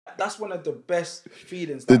That's one of the best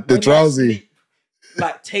feelings. The drowsy. Sleep,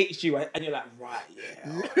 like takes you and you're like, right,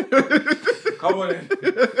 yeah. Come on in.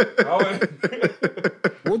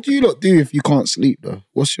 What do you lot do if you can't sleep though?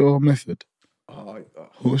 What's your method?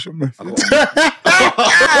 What's your method?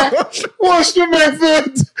 What's your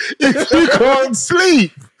method if you can't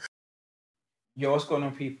sleep? Yo, what's going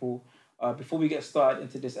on, people? Before we get started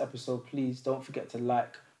into this episode, please don't forget to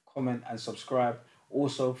like, comment, and subscribe.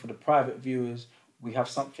 Also, for the private viewers, we have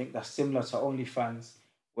something that's similar to OnlyFans,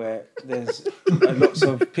 where there's lots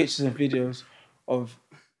of pictures and videos of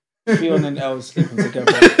Fiona and Elle sleeping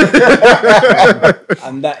together.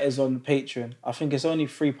 And that is on Patreon. I think it's only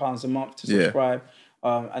 £3 a month to subscribe.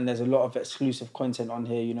 And there's a lot of exclusive content on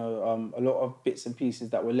here, you know, a lot of bits and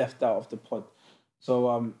pieces that were left out of the pod.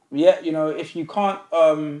 So, you know, if you can't,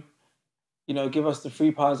 you know, give us the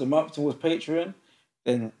 £3 a month towards Patreon,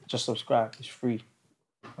 then just subscribe. It's free.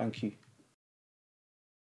 Thank you.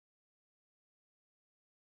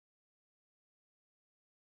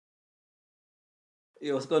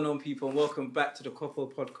 Yo, what's going on, people? And welcome back to the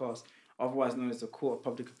Copo podcast, otherwise known as the Court of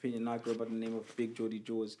Public Opinion. I go by the name of Big Geordie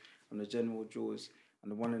Jaws. I'm the General Jaws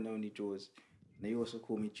and the one and only Jaws. And they also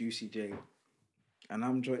call me Juicy J. And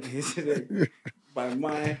I'm joined here today by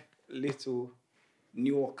my little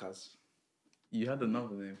New Yorkers. You had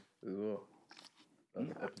another name as well.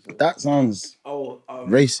 That sounds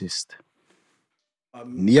racist.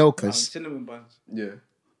 New Yorkers. Cinnamon buns. Yeah.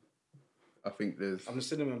 I think there's... I'm a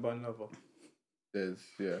cinnamon bun lover.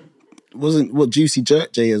 Wasn't what Juicy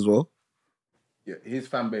Jerk J as well? Yeah, his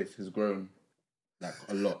fan base has grown like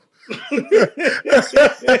a lot. I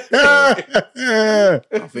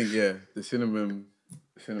think the cinnamon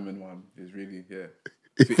one is really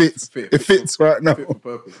It fits right now. Fit for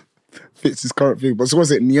purpose. Fits his current thing. But so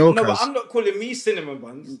was it New Yorkers? No, but I'm not calling me cinnamon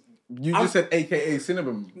buns. You just said AKA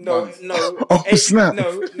cinnamon buns. No. Snap.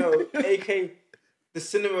 No, AKA the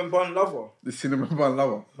cinnamon bun lover. The cinnamon bun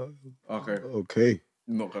lover. Okay.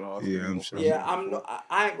 I'm not gonna ask. Yeah, I'm sure. Yeah, I'm not.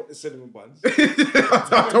 I ain't got the cinnamon buns.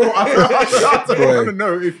 I don't want to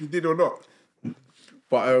know if you did or not.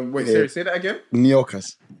 But wait, Sarah, say that again. New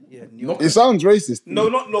Yorkers. Yeah, New Yorkers. It sounds racist. No,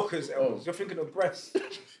 not knockers. You're thinking of breasts.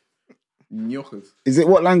 New Yorkers. Is it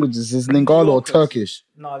what language? Is this Lingala or Turkish?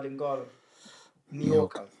 Nah, Lingala. New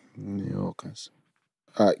Yorkers. New Yorkers.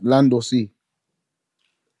 Land or sea?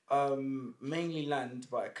 Mainly land,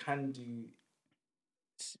 but I can do,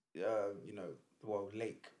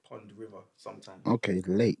 lake, pond, river sometimes. Okay,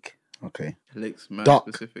 lake. Okay. Lake's mad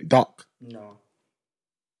specific. Duck. No.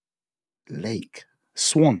 Lake.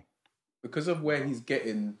 Swan. Because of where he's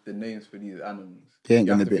getting the names for these animals, They ain't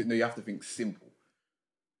gonna be. you have to think simple.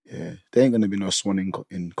 Yeah, there ain't gonna be no swan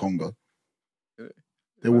in Congo.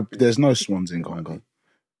 There's no swans in Congo.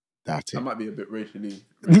 That's it. That might be a bit racially.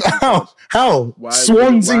 How?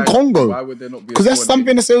 Swans in Congo? Why would there not be? Because that's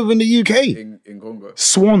something that's over in the UK. In Congo.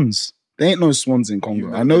 Swans. There ain't no swans in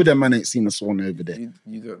Congo. I know that man ain't seen a swan over there.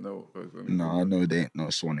 You don't know what goes on. No, I know there ain't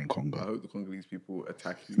no swan in I Congo. hope the Congolese people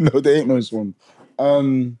attack you. No, there ain't no swan.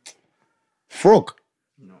 Frog.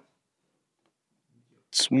 No.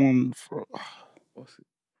 Swan, frog. What's it?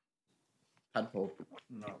 Tadpole.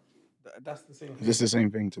 No. That's the same thing. It's the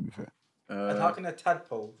same thing, to be fair. And how can a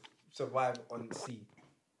tadpole survive on the sea?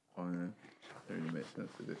 Oh, yeah. That really makes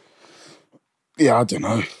sense to this. Yeah, I don't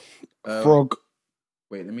know. Frog.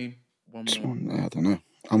 Wait, let me... One more. Swan, I don't know.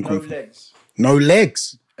 I'm no confused. legs. No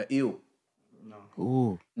legs? An eel. No.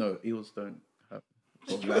 Ooh. No, eels don't have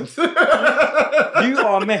legs. You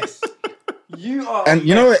are a mess. You are. And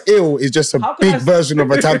you know, an eel is just a big version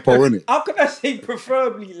of a tadpole, isn't it? How can I say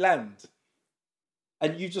preferably land?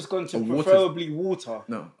 And you've just gone to preferably water.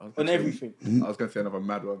 No. On everything. I was going to say another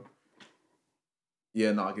mad one.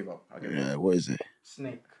 Yeah, no, I give up. Yeah, what is it?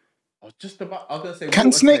 Snake. I was going to say...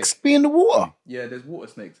 Can snakes be in the water? Yeah, there's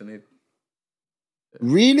water snakes and they...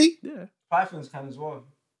 Really? Yeah. Pythons can as well.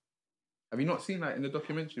 Have you not seen that in the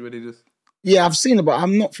documentary where they just... Yeah, I've seen it, but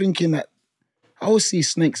I'm not thinking that... I always see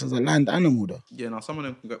snakes as a land animal, though. Yeah, no, some of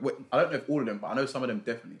them can go... Wait, I don't know if all of them, but I know some of them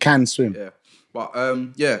definitely can swim. Yeah. But,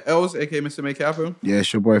 Els, a.k.a. Mr. Make It Happen. Yeah,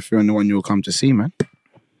 it's your boy Fiona, the one you'll come to see, man.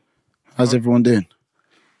 How's everyone doing?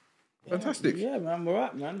 Fantastic. Yeah, man, we're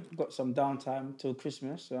right, man. Got some downtime till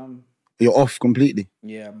Christmas. You're off completely?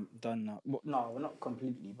 Yeah, I'm done now. Well, no, we're not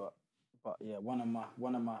completely, but yeah, one of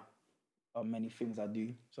my many things I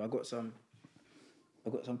do. So I got some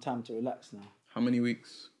time to relax now. How many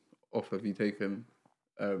weeks off have you taken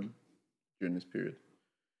during this period?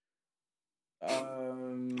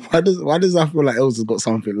 Why does I feel like Els has got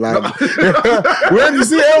something like when you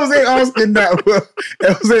see Els ain't asking that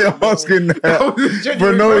Els ain't asking that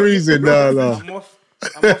for no reason. No. I'm off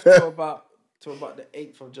till about to about the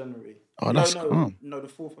 8th of January. Oh, that's calm. No, the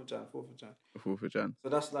 4th of Jan. 4th of Jan. The 4th of Jan. So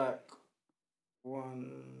that's like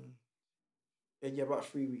about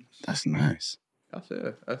 3 weeks. That's nice. That's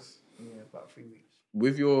it. About 3 weeks.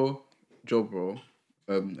 With your job role,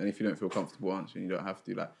 and if you don't feel comfortable answering, you don't have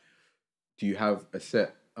to. Like, do you have a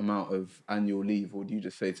set amount of annual leave, or do you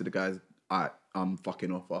just say to the guys, I'm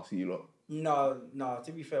fucking off, I'll see you lot? No.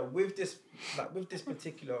 To be fair, with this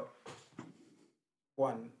particular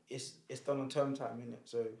one, it's done on term time, innit?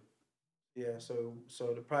 So yeah, so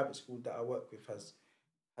the private school that I work with has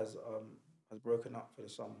broken up for the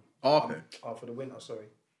summer. Oh, okay. For the winter, sorry.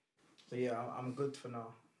 So yeah, I'm good for now.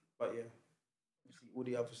 But yeah, all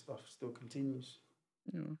the other stuff still continues.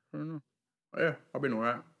 Yeah, I don't know. But yeah, I've been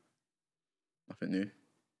alright. Nothing new. I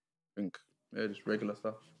think just regular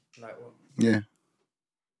stuff. Like what? Yeah.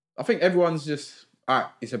 I think everyone's just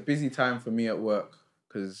it's a busy time for me at work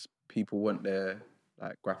because people want their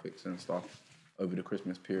like graphics and stuff over the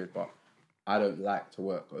Christmas period, but I don't like to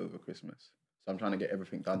work over Christmas, so I'm trying to get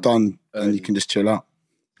everything done early. And you can just chill out.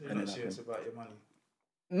 You're not serious about your money.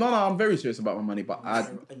 No, I'm very serious about my money, but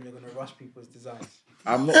and you're gonna rush people's designs.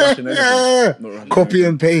 I'm not rushing anything. Copy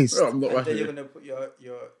and paste. No, I'm not rushing. Then you're gonna put your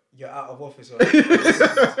out of office on.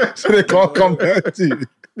 So they can't compare to you.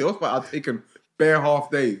 The worst part, I've taken bare half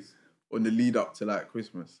days on the lead up to like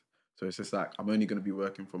Christmas. So it's just like I'm only gonna be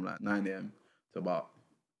working from like 9 a.m. to about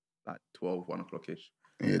like 12, 1 o'clock-ish.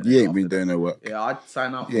 Yeah, you ain't been doing no work. Yeah, I'd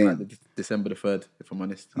sign up for like December the 3rd, if I'm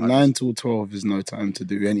honest. 9 till 12 is no time to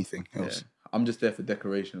do anything else. Yeah, I'm just there for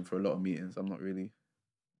decoration for a lot of meetings. I'm not really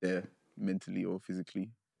there mentally or physically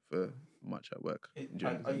for much at work.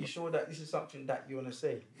 Are you sure that this is something that you want to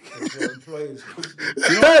say? Because your employers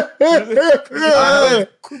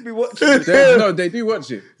could be watching. No, they do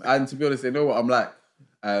watch it. And to be honest, they know what I'm like.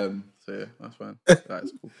 So yeah, that's fine.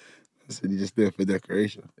 That's cool. So you're just there for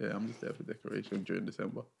decoration? Yeah, I'm just there for decoration during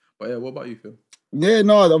December. But yeah, what about you, Phil? Yeah,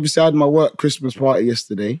 no, obviously I had my work Christmas party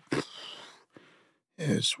yesterday. Yeah,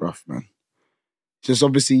 it's rough, man. Just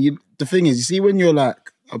obviously, the thing is, you see when you're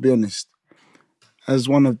like, I'll be honest, as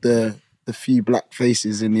one of the few black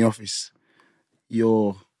faces in the office,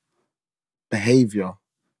 your behaviour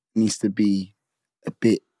needs to be a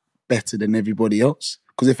bit better than everybody else.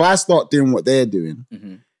 Because if I start doing what they're doing,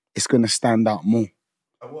 it's going to stand out more.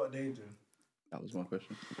 And what are they doing? That was my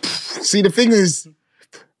question. See, the thing is,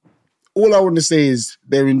 all I want to say is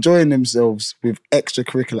they're enjoying themselves with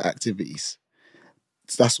extracurricular activities.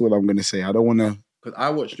 That's what I'm going to say. I don't want to... Because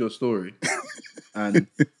I watched your story and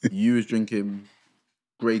you was drinking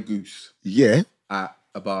Grey Goose. Yeah. At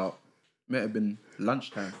about, might have been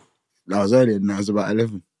lunchtime. That was earlier than that. It was about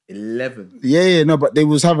 11. 11? Yeah, no, but they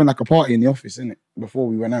was having like a party in the office, innit? Before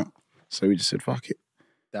we went out. So we just said, fuck it.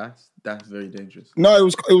 That's very dangerous. No, it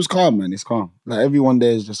was calm, man. It's calm. Like everyone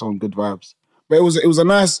there is just on good vibes. But it was a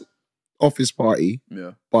nice office party.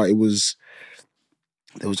 Yeah. But there was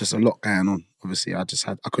just a lot going on. Obviously, I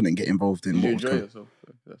couldn't get involved in. Did you enjoy yourself?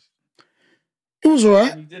 Yes. It was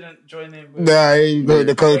alright. You didn't join in with... Nah, I ain't got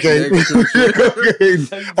the cocaine.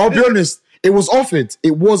 I'll be honest. It was offered.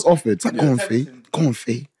 It's like, go on,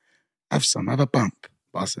 Fee. Have some. Have a bump.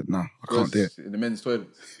 But I said, nah, I can't do it. In the men's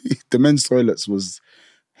toilets? The men's toilets was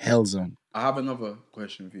hell zone. I have another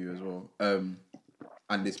question for you as well. And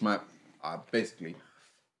this might... basically,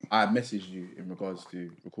 I messaged you in regards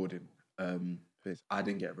to recording. I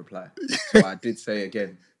didn't get a reply. So I did say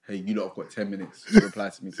again, hey, you lot have got 10 minutes to reply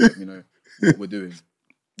to me to let me know what we're doing.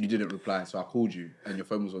 You didn't reply, so I called you and your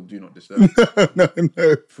phone was on Do Not Disturb. No.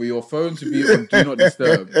 For your phone to be on Do Not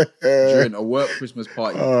Disturb during a work Christmas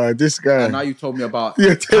party. Oh, this guy. And now you told me about...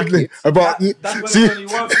 Yeah, tell me about... That's when it only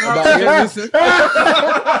works.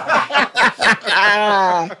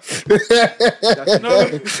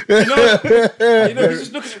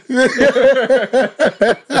 Just look at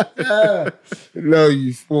No,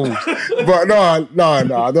 you fool. But no,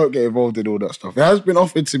 I don't get involved in all that stuff. It has been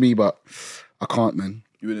offered to me, but I can't, man.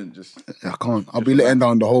 You wouldn't just... I can't. I'll be letting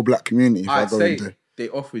down the whole black community if I go say into... They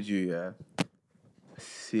offered you,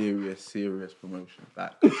 serious promotion.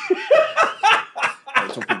 Like...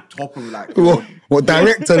 top of like... What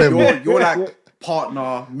director level? You're like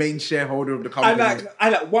partner, main shareholder of the company. I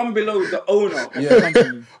like one below the owner of the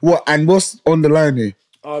company. What? And what's on the line here?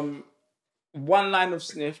 1 line of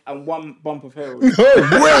sniff and 1 bump of heroin. No way!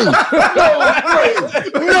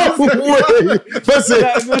 No way!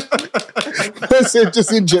 That's it.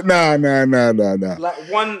 Just injured. Nah.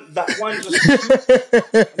 Like one just.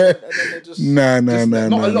 Nah.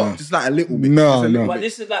 Not a lot, just like a little bit. No. But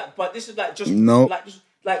this is like just no.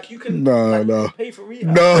 Like you can pay for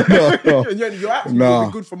rehab. No. You're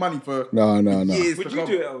actually good for money for years. Would you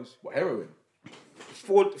do it else? What, heroin?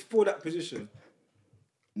 for that position.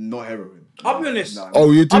 Not heroin. I'll be honest. No.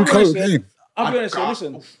 Oh, you do cocaine? I'll be honest.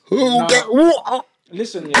 Listen.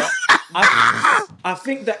 Listen, yeah. I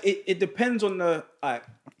think that it depends on the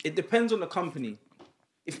company.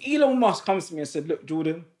 If Elon Musk comes to me and said, "Look,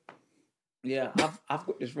 Jordan, yeah, I've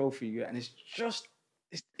got this role for you, and it's just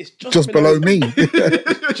below me.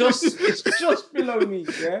 it's just below me,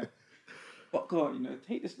 yeah. But God,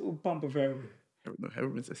 take this little bump of heroin. No,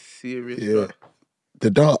 heroin's a serious drug. The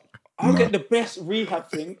dark. I'll get the best rehab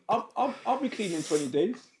thing. I'll be clean in 20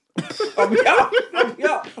 days. I'll be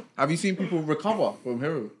out. Have you seen people recover from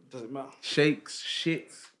heroin? Doesn't matter. Shakes,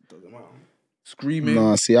 shits. Doesn't matter. Screaming.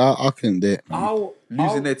 Nah, see, I couldn't do it.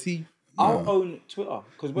 Losing their teeth. I'll own Twitter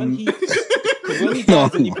because when he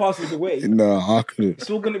dies and he passes away, no, I couldn't. It's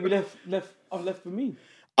all gonna be left for me.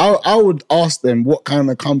 I would ask them, what kind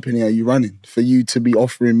of company are you running for you to be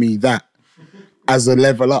offering me that as a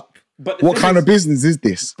level up? But what kind of business is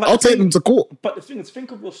this? I'll take them to court. But the thing is,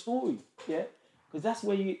 think of your story, yeah, because that's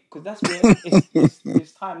where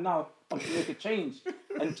it's time now to make a change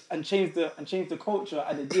and change the culture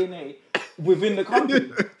and the DNA within the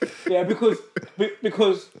company, yeah, because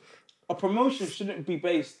a promotion shouldn't be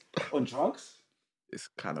based on drugs. It's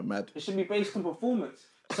kind of mad. It should be based on performance.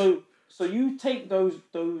 So you take those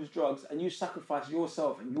drugs and you sacrifice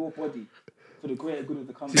yourself and your body for the greater good of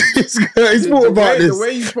the company. It's more about this. The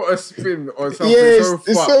way you put a spin on something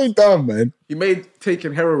it's so dumb, man. You made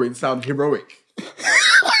taking heroin sound heroic.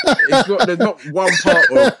 There's not one part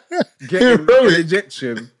of getting an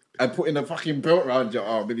injection and putting a fucking belt around your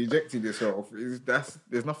arm and injecting yourself.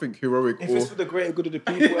 There's nothing heroic. If it's for the greater good of the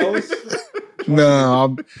people else.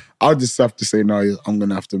 No, I'll just have to say no. I'm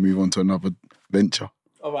gonna have to move on to another venture.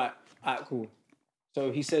 All right, cool.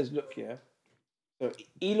 So he says, look, yeah. So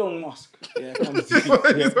Elon Musk, yeah, comes to you,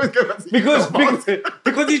 yeah.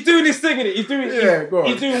 because he's doing this thing, innit? He's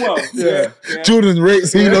doing well. Yeah. Jordan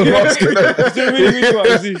rates Elon Musk. He's doing really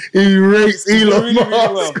well. He rates Elon Musk.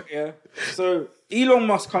 Really well, yeah. So Elon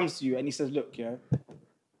Musk comes to you and he says, look, yeah,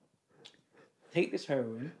 take this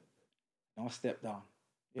heroin and I'll step down.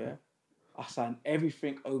 Yeah. I'll sign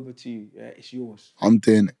everything over to you. Yeah, it's yours. I'm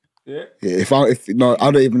doing it. Yeah. If I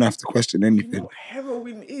don't even have to question anything. You know what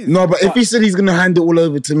heroin is? No, but if he said he's gonna hand it all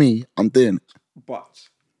over to me, I'm doing it. But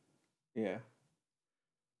yeah,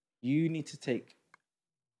 you need to take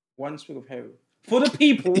one swig of heroin for the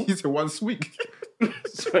people. He said one swig.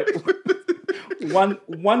 Sorry, one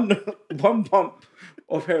pump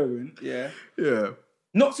of heroin. Yeah. Yeah.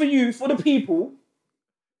 Not for you, for the people.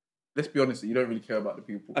 Let's be honest, you don't really care about the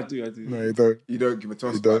people. I do. No, you don't. You don't give a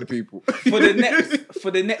toss about the people. For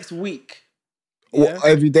the next week. Yeah? Well,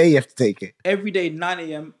 every day you have to take it. Every day, 9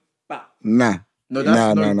 a.m. back. Nah. No.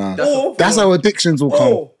 That's how addictions will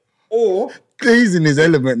come. Or he's in his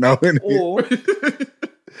element now, isn't he?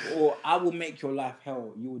 Or I will make your life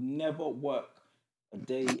hell. You will never work a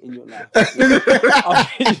day in your life. I'll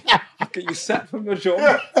get you sacked from your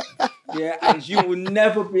job. Yeah, and you will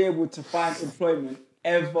never be able to find employment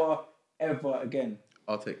ever again.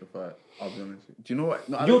 I'll take the fight. I'll be honest. Do you know what?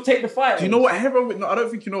 No, you'll take the fight. Do you know what heroin? No, I don't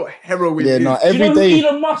think you know what heroin is. Yeah, no, every day. You know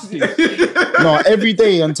who Elon Musk is? No, every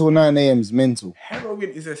day until 9 a.m. is mental. Heroin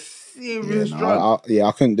is a serious drug.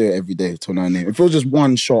 I couldn't do it every day until 9 a.m. If it was just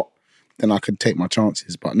one shot, then I could take my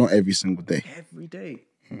chances, but not every single day. Every day.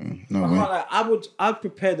 No way. I'd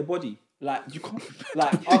prepare the body. Like you can't.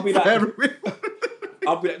 Like I'll be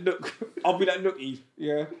like, look, Eve.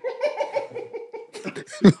 Yeah.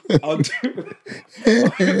 I'll do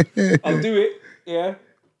it, yeah.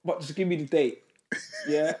 But just give me the date,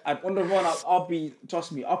 yeah. And on the run,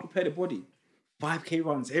 trust me, I'll prepare the body. 5K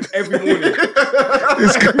runs every morning.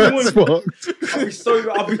 This guy's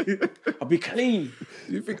fucked. I'll be clean.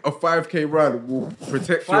 You think a 5K run will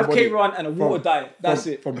protect 5K run and a water diet? That's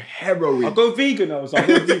it. From heroin. I'll go vegan now. So I'll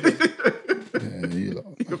go vegan.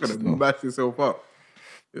 You're gonna mash yourself up.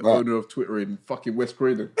 The owner of Twitter in fucking West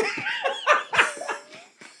Croydon.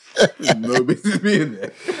 No business being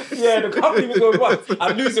there. Yeah, the company will go what?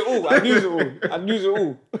 I lose it all.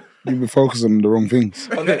 You've been focusing on the wrong things.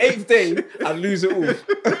 On the 8th day, I lose it all.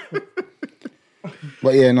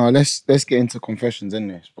 But yeah, no, let's get into confessions in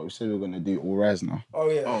this. But we said we were gonna do all rise now. Oh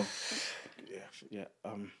yeah. Yeah.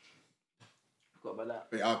 Forgot about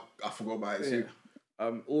that. Yeah, I forgot about it too.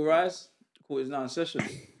 All rise. Court is now in session.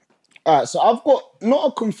 Alright, so I've got not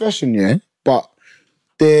a confession, yeah, but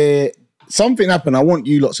something happened. I want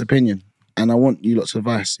you lot's opinion and I want you lot's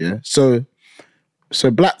advice, yeah? So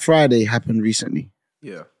Black Friday happened recently.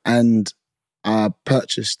 Yeah. And I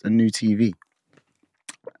purchased a new TV.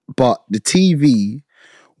 But the TV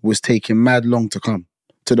was taking mad long to come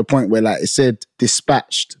to the point where like it said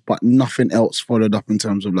dispatched, but nothing else followed up in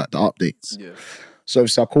terms of like the updates. Yeah. So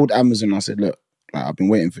I called Amazon. I said, look, like, I've been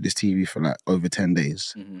waiting for this TV for like over 10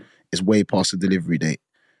 days. It's way past the delivery date.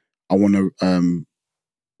 I want a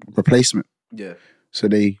replacement. Yeah. So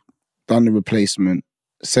they done the replacement,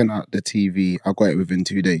 sent out the TV. I got it within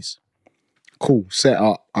 2 days. Cool, set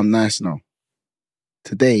up. I'm nice now.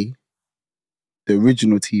 Today, the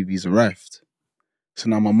original TV's arrived. So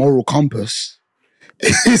now my moral compass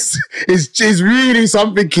is really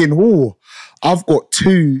something thinking, oh, I've got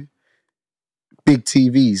 2 big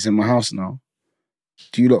TVs in my house now.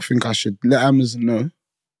 Do you lot think I should let Amazon know?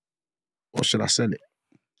 Or should I sell it?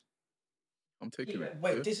 I'm taking it.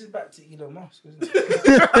 Wait, this is back to Elon Musk, isn't it?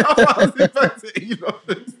 It's back to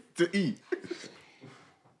Elon to eat.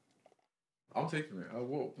 I'm taking it.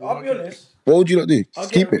 I'll be honest. What would you lot do? I'll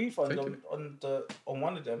Keep get a it. refund on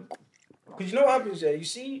one of them. Because you know what happens there? You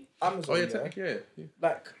see Amazon, yeah.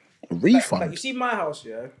 A refund? Like you see my house,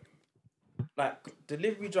 yeah? Like,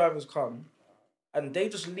 delivery drivers come and they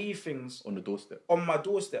just leave things On the doorstep. on my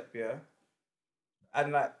doorstep, yeah?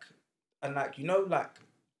 And you know, like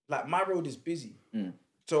my road is busy.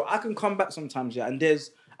 So I can come back sometimes, yeah, and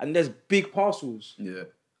there's big parcels. Yeah.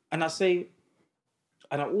 And I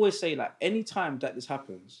always say, like, any time that this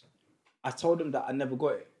happens, I told them that I never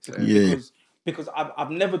got it. Yeah. Because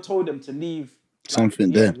I've never told them to leave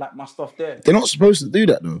Something there. like my stuff there. They're not supposed to do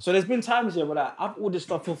that though. So there's been times here where like, I've ordered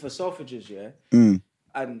stuff for Selfridges, yeah,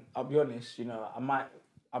 and I'll be honest, you know,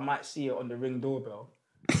 I might see it on the Ring doorbell.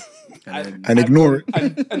 And ignore it.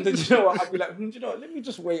 And then, you know what, I'll be like, you know what, let me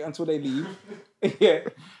just wait until they leave. Yeah.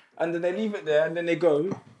 And then they leave it there and then they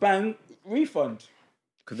go, bang, refund.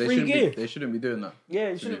 Because they shouldn't be doing that. Yeah,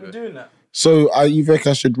 you shouldn't be doing that. So you think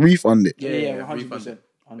I should refund it? Yeah, 100%.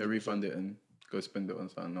 Yeah, refund it and go spend it on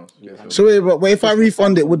something else. Yeah. So wait, if I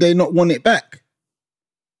refund it, would they not want it back?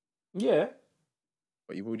 Yeah.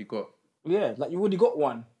 But you've already got... Yeah, like you already got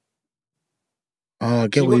one. Oh, I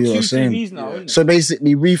get what you're saying. TVs now, innit? So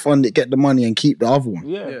basically refund it, get the money and keep the other one.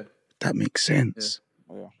 Yeah. That makes sense.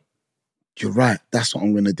 Yeah. You're right. That's what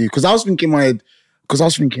I'm going to do. Because I was thinking in my head,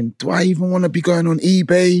 do I even want to be going on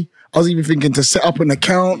eBay? I was even thinking to set up an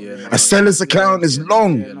account. A seller's account is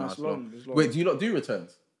long. Yeah, no, it's long. Wait, do you not do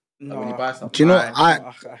returns? No. Like when you buy something? Do you know,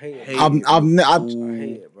 I hate it. I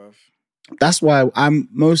hate it, bro. That's why I'm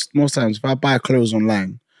most times if I buy clothes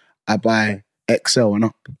online, I buy XL and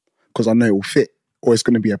up because I know it will fit, or it's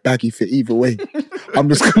going to be a baggy fit either way. I'm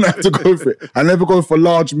just going to have to go for it. I never go for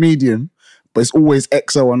large, medium, but it's always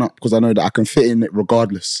XL and up because I know that I can fit in it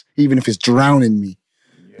regardless, even if it's drowning me.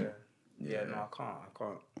 Yeah, no, I can't.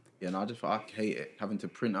 Yeah, no, I hate it. Having to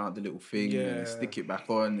print out the little thing and stick it back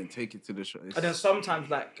on and take it to the shop. And then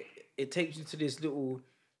sometimes, like, it takes you to this little,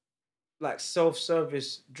 like,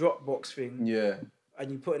 self-service Dropbox thing. Yeah.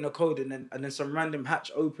 And you put in a code and then some random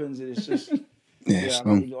hatch opens and it's just...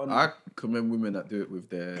 I commend women that do it with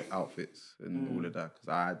their outfits and all of that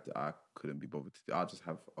because I couldn't be bothered to do. I just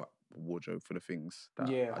have a wardrobe full of things that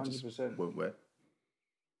I just 100%. won't wear.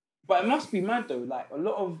 But it must be mad though. Like a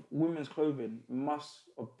lot of women's clothing must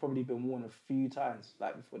have probably been worn a few times,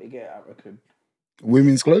 like before they get it, I reckon.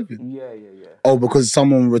 Women's clothing? Yeah. Oh, because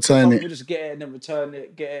someone returned it. You just get it and then return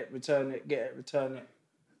it, get it, return it, get it, return it.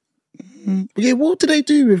 Yeah, what do they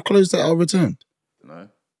do with clothes that are returned? No,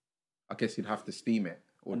 I guess you'd have to steam it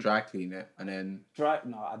or dry clean it and then...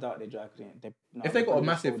 No, I doubt they dry clean it. If they got a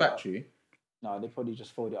massive factory... No, they probably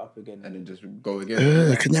just fold it up again. And then just go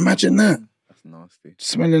again. Can you imagine that? That's nasty.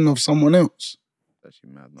 Smelling of someone else. That's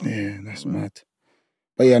actually mad. No? Yeah, that's mad.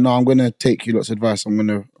 But yeah, no, I'm going to take you lot's advice. I'm going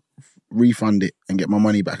to refund it and get my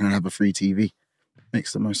money back and have a free TV.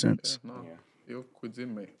 Makes the most sense. Your quid's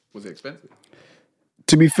in, mate. Was it expensive?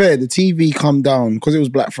 To be fair, the TV come down, because it was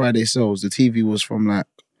Black Friday sales, the TV was from like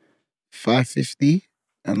 $550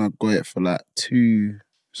 and I got it for like $2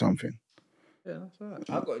 something. Yeah, that's right.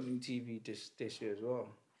 I got a new TV this year as well.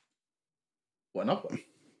 What, another one?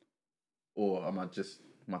 Or am I just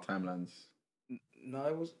my timelines? No,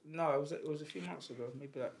 it was a few months ago.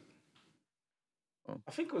 Maybe like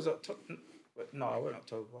I think it was October. No, I went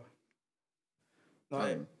October.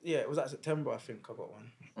 No, it was like September. I think I got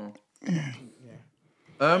one. Oh.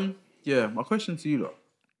 Yeah. My question to you lot.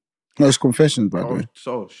 No, it's confessions, by the way.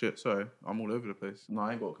 Oh shit! Sorry, I'm all over the place. No,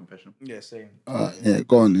 I ain't got a confession. Yeah, same.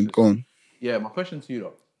 Go on. Yeah, my question to you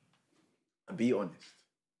lot. And be honest.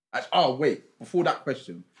 Oh wait, before that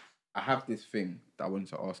question, I have this thing that I wanted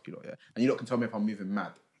to ask you lot. Yeah, and you lot can tell me if I'm moving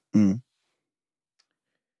mad. You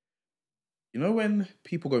know when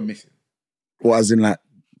people go missing? What, as in like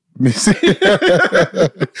missing?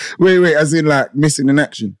 Wait, as in like missing in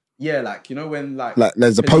action? Yeah, like you know when like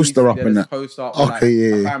there's a poster up in there's that. a poster up, Okay, like,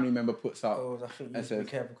 yeah. a family member puts up. Oh, I think you need to be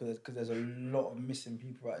careful because there's a lot of missing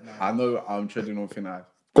people right now. I know I'm treading on thin ice.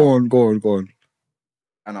 Go on.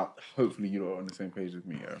 And hopefully you're on the same page with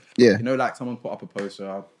me. Yeah. You know, like someone put up a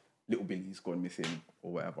poster, Little Billy's gone missing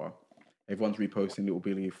or whatever. Everyone's reposting Little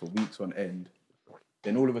Billy for weeks on end.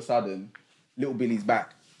 Then all of a sudden, Little Billy's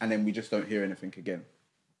back, and then we just don't hear anything again.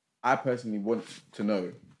 I personally want to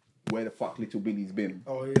know where the fuck Little Billy's been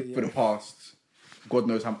for the past, God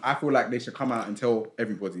knows how. I feel like they should come out and tell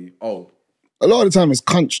everybody, a lot of the time it's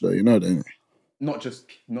cunch though, you know, don't it? Not just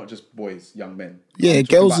boys, young men. Yeah,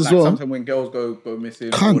 girls as well. Sometimes when girls go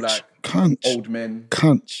missing, cunch, or like cunch, old men,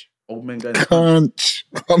 cunch, old men going cunch.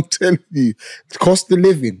 I'm telling you, cost of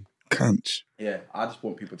living, cunch. Yeah, I just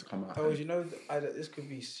want people to come out. Oh, you know, this could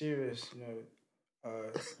be serious,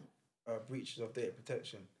 breaches of data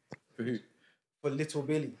protection. For who? For Little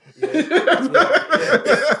Billy. Yeah.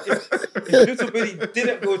 If Little Billy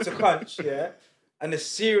didn't go to Crunch, and a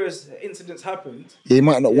serious incidents happened. Yeah, he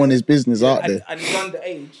might not want his business out there. And he's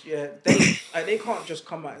underage, they can't just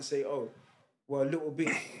come out and say, oh, well, Little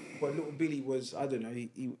Billy was, I don't know,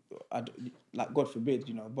 he like, God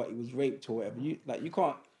forbid, but he was raped or whatever. You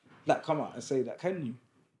can't, come out and say that, can you?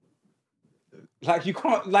 You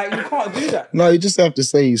can't do that. No, you just have to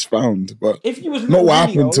say he's found, but if you was not what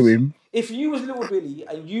happened to him. If you was Little Billy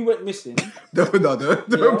and you went missing, don't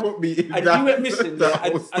put me in and that. You went missing,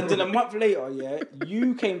 and then a month later,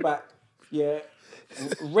 you came back,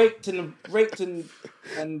 raped and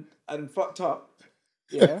fucked up,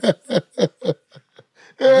 You're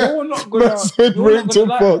not gonna.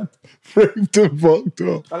 Raped and fucked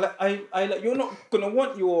up. You're not gonna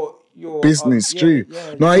want your business, true.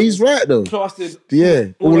 No, he's right though. Plastered,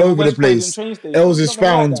 all over the place. Els is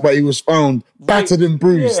found, but he was found battered and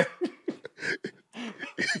bruised.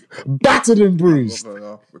 Battered and bruised.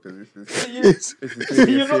 Because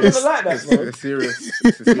you're not gonna like that, bro. It's serious.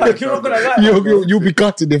 You're not gonna like that. You'll be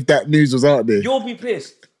gutted if that news was out there. You'll be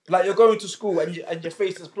pissed. You're going to school and your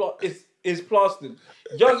face is plastered.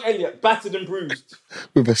 Young Elliot, battered and bruised.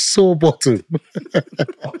 With a sore bottom.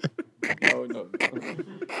 Oh, no.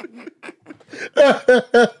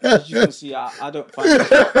 As you can see, I don't find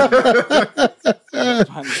it.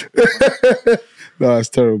 No, it's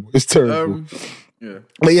terrible. It's terrible. Yeah.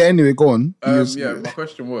 But anyway, go on. My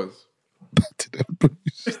question was, battered and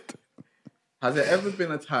bruised. Has there ever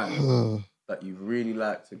been a time that you've really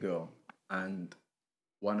liked a girl and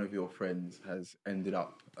one of your friends has ended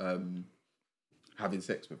up having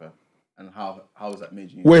sex with her? And how has that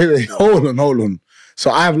made you? Wait, hold on.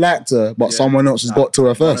 So I've liked her, but someone else has got to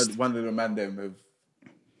her first. One of the man them have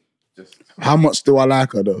just. How much do I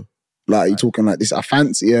like her though? Like, you talking like this? I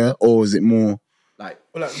fancy her, or is it more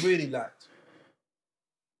really liked?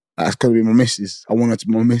 That's gonna be my missus. I want her to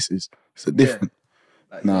be my missus. It's a different.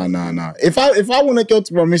 Nah. If I want a girl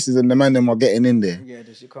to be my missus and the man them are getting in there,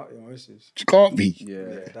 she can't be my missus. She can't be.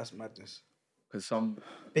 Yeah, that's madness.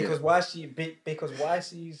 Because why she's.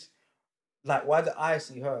 Why do I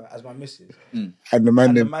see her as my missus? And the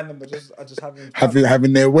man them are just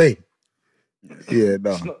having their way. Yeah,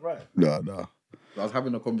 no. It's not right. No. I was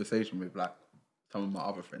having a conversation with some of my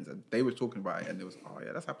other friends, and they were talking about it, and they was,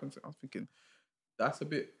 that's happened. I was thinking, that's a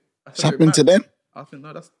bit. It's happened to them. I think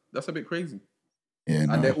no, that's a bit crazy. Yeah,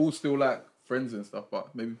 no. And they're all still friends and stuff,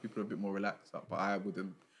 but maybe people are a bit more relaxed. But I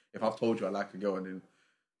wouldn't. If I've told you I like a girl and then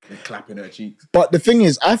they're clapping her cheeks. But the thing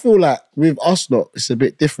is, I feel like with us lot, it's a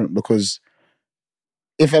bit different because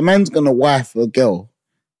if a man's gonna wife a girl,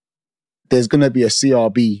 there's gonna be a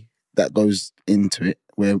CRB that goes into it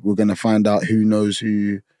where we're gonna find out who knows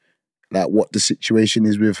who, what the situation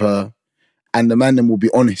is with her, and the man then will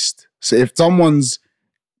be honest. So if someone's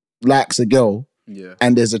likes a girl,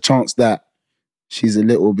 and there's a chance that she's a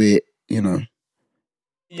little bit, I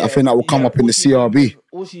think that will come up in the CRB.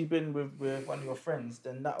 Or she's been with one of your friends,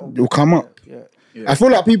 then that will come up. Yeah. I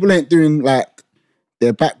feel like people ain't doing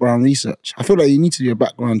their background research. I feel like you need to do your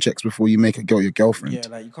background checks before you make a girl your girlfriend.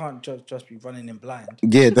 Yeah, you can't just be running in blind.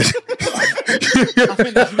 Yeah, I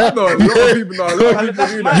think that's mad. No, a lot of people do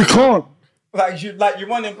that. You can't. You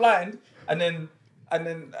run in blind, and then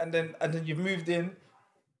you've moved in.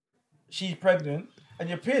 She's pregnant, and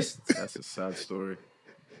you're pissed. That's a sad story.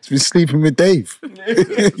 She's been sleeping with Dave.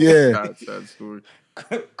 Yeah. Sad story.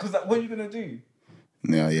 Because what are you gonna do?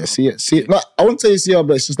 Yeah. See it. I won't say CR,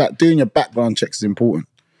 but it's just doing your background checks is important.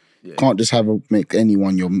 Yeah. Can't just make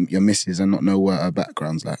anyone your missus and not know what her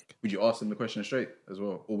background's like. Would you ask them the question straight as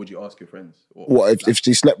well, or would you ask your friends? What if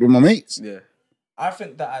she slept with my mates? Yeah. I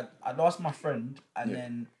think that I'd ask my friend,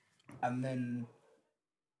 and then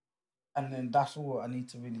that's all I need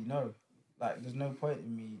to really know. There's no point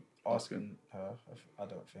in me asking her. I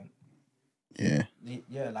don't think. Yeah.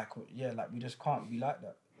 Like we just can't be like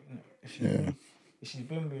that. You know, if she's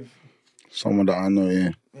been with someone that I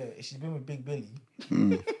know, if she's been with Big Billy.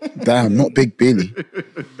 Damn, not Big Billy.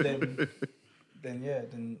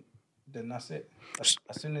 Then that's it. As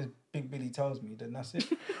soon as Big Billy tells me, then that's it.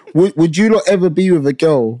 Would you not ever be with a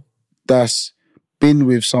girl that's been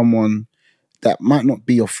with someone that might not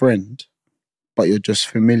be your friend, but you're just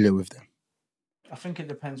familiar with them? I think it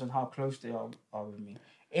depends on how close they are with me.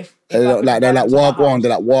 If they're like Wagwan,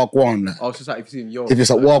 they're like Wagwan. I was just like, if you see him, if it's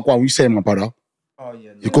like Wagwan, you say, my brother. Oh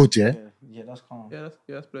yeah, you're good, yeah. Yeah, that's calm. Yeah,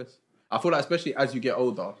 that's bliss. I feel like especially as you get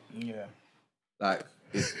older. Yeah. Like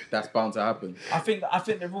that's bound to happen. I think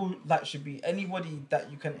the rule that should be anybody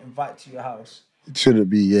that you can invite to your house. It shouldn't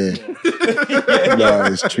be, yeah. No,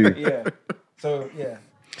 it's true. Yeah. So yeah.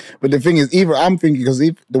 But the thing is, I'm thinking because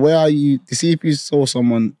if you saw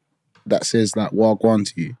someone that says like Wagwan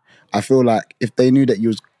to you, I feel like if they knew that you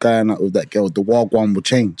was going out with that girl, the Wagwan will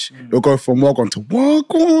change. It'll go from Wagwan to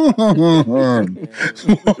Wagwan.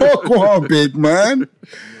 Wagwan, big man. Yeah.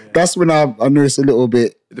 That's when I know it's a little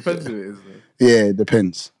bit. It depends who it is, though. Yeah, it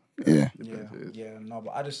depends. Yeah. No,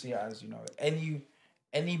 but I just see it as,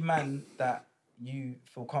 any man that you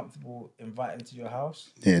feel comfortable inviting to your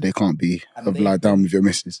house. Yeah, they can't be lie down with your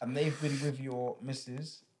missus. And they've been with your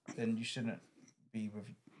missus, then you shouldn't be with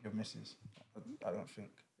your missus. I don't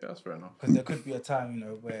think. Yeah, that's fair enough. Because there could be a time,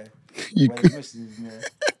 where your missus, and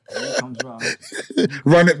he comes round.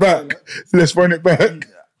 Run it back. Let's run it back.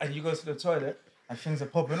 And you go to the toilet and things are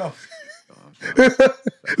popping off.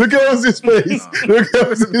 Look at us his face. Look at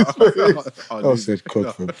us his face. I said,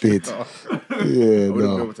 God forbid. Yeah, I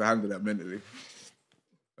wouldn't be able to handle that mentally.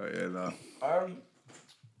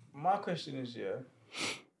 My question is,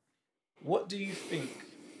 what do you think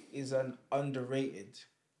is an underrated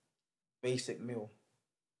basic meal?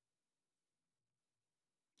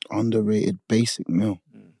 Underrated basic meal?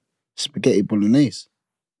 Spaghetti bolognese.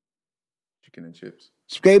 Chicken and chips.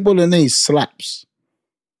 Spaghetti bolognese slaps.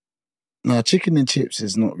 No, chicken and chips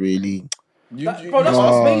is not really. That's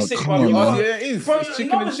what's basic, bro. Yeah, it is. Bro, it's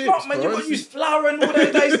chicken and chips, not, man. You've got to use flour and all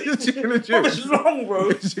that. It's chicken and chips. Bro, it's long, bro.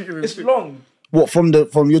 It's long. What, from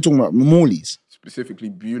you're talking about Morley's? Specifically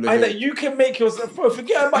Beulah. You can make yourself, bro.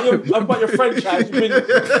 Forget about your franchise.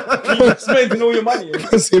 You've been spending all your money.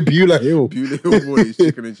 I said Beulah Hill. Beulah Hill Morley's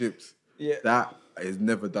chicken and chips. Yeah. That has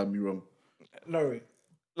never done me wrong. No,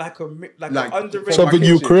 like an underrated something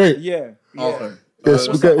you create. Yeah. Okay. Yes,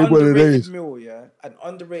 spaghetti bolognese. An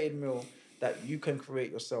underrated meal that you can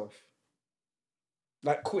create yourself.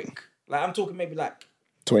 Like quick. Like I'm talking maybe like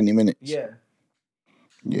 20 minutes. Yeah.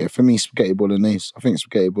 Yeah, for me, spaghetti bolognese. I think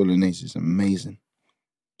spaghetti bolognese is amazing.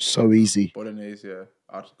 So easy. Bolognese, yeah.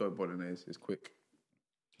 I'll just go bolognese. It's quick.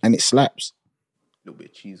 And it slaps. A little bit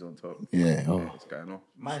of cheese on top. Yeah. It's going on.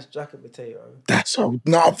 Mine's jacket potato. That's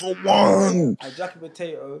another one. A jacket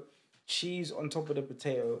potato, cheese on top of the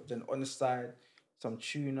potato, then on the side, some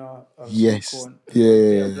tuna, yes, some corn,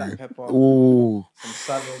 yeah, black pepper, ooh, some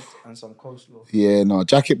salad, and some coleslaw. Yeah, no,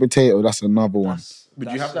 jacket potato, that's another one.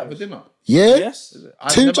 Would you have that for dinner? Yeah, yes.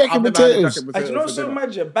 Two jacket potatoes. I do not so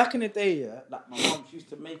imagine back in the day, like my mum used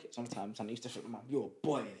to make it sometimes, and I used to think, "Mum, you're a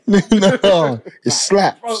boy." No, it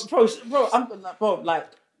slaps, bro. I'm like, bro,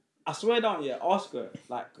 like I swear down, ask her,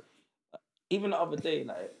 like even the other day,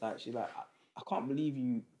 like she's like, I can't believe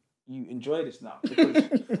you enjoy this now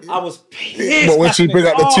because I was pissed. But when she bring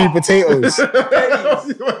out the two potatoes, you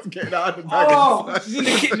want to get that out of the bag. She's in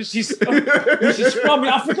the kitchen. She's scrubbing.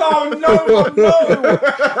 I think, oh no.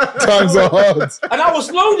 Times are hard. And I was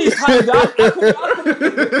slow these times. I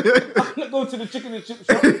couldn't go to the chicken and chip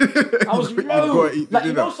shop. I was slow. Like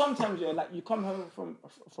sometimes like you come home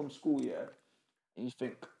from school, and you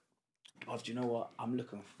think, oh, do you know what? I'm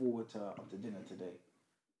looking forward to dinner today.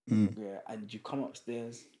 Yeah, and you come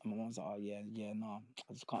upstairs, and my mom's like, "Oh no,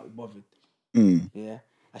 I just can't be bothered." Yeah,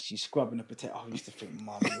 and she's scrubbing the potato. I used to think,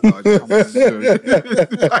 "Mom, come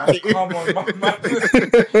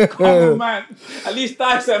on, man. At least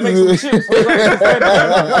I said make some chips."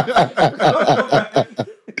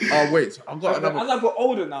 Oh wait, I've got another. As I got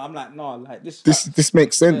older now, I'm like, no, like this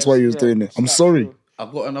makes sense why you was doing it. I'm sorry.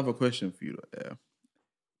 I've got another question for you.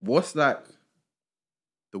 What's like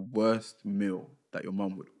the worst meal that your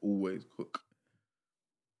mum would always cook?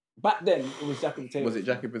 Back then, it was jacket potato. Was it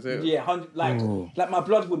jacket potato? Yeah, like my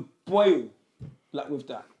blood would boil, like with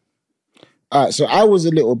that. All right, so I was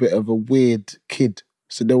a little bit of a weird kid.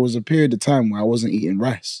 So there was a period of time where I wasn't eating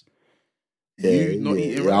rice. Eating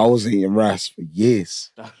rice? I wasn't eating rice for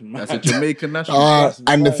years. That's a Jamaican national.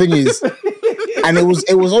 And the thing is, and it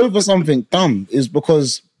was over something dumb. Is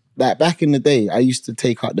because like back in the day, I used to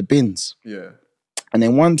take out the bins. Yeah. And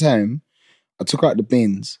then one time, I took out the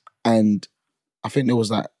bins, and I think there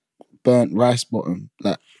was like burnt rice bottom,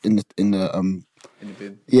 like in the In the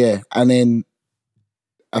bin. yeah. And then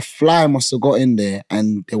a fly must have got in there,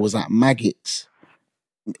 and there was like maggots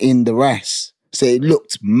in the rice, so it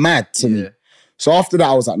looked mad to me. So after that,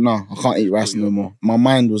 I was like, nah, I can't eat rice no more. My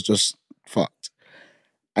mind was just fucked,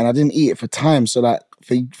 and I didn't eat it for time. So like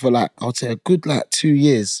for like I'd say a good like 2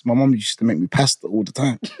 years, my mum used to make me pasta all the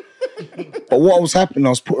time. But what was happening, I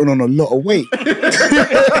was putting on a lot of weight. Because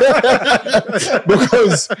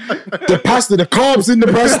the pasta, the carbs in the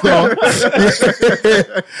pasta,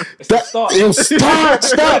 it was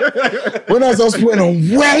starch. When I was putting on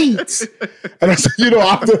weight. And I said, you know,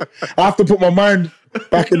 I have to put my mind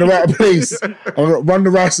back in the right place. I'm gonna run the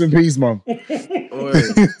rice and peas, man.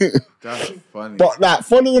 That's funny. But like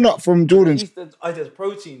following up from Jordan's, there's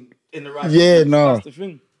protein in the rice. Yeah, no. That's the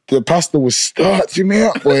thing. The pasta was starching me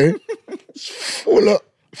up, boy.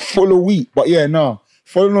 full of wheat. But yeah, no.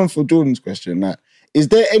 Following on for Jordan's question, like, is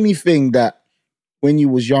there anything that when you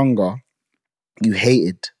was younger you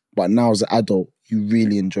hated, but now as an adult you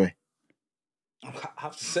really enjoy? I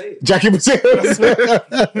have to say it. Jackie potatoes.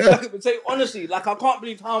 Jackie potato. Honestly, like I can't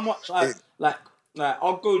believe how much like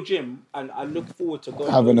I'll go gym and I look forward to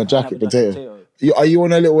going having a jacket potato. Are you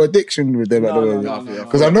on a little addiction with them at the moment?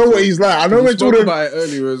 Because I know what he's like. I know when Jordan about it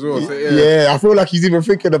earlier as well. So yeah, I feel like he's even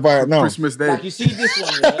thinking about it now. Christmas Day. Like you see this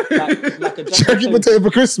one, yeah? like a jacket potato for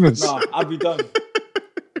Christmas. No, I'll be done.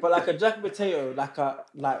 But like a jacket potato, like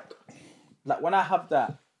when I have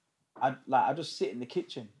that, I just sit in the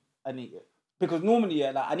kitchen and eat it. Because normally,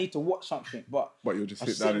 like I need to watch something, but you'll just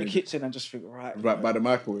sit down in the kitchen and just think, right by the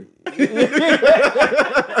microwave. I've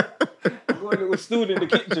got a little stool in the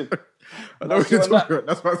kitchen. I know what you're talking about.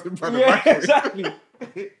 That's why it's in front of the microwave. Exactly.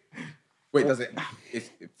 Wait, does it?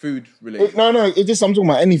 It's food related. No. It's just I'm talking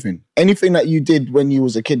about anything. Anything that you did when you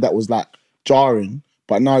was a kid that was like jarring,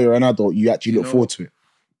 but now you're an adult, you actually look forward to it.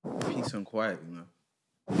 Peace and quiet, you know.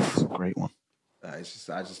 That's a great one. I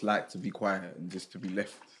just like to be quiet and just to be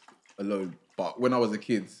left alone. But when I was a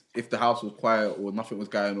kid, if the house was quiet or nothing was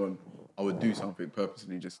going on, I would do something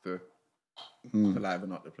purposely just to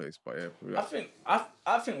liven up the place. But yeah,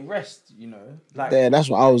 I think rest, you know, like that's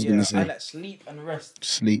what I was gonna say. I like sleep and rest.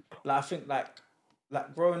 Sleep. Like I think like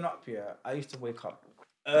growing up here, I used to wake up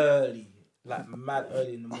early, like mad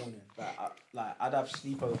early in the morning. Like I'd have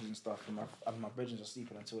sleepovers and stuff, and my brothers are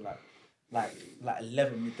sleeping until like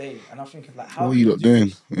 11 midday, and I'm thinking like, how what are you lot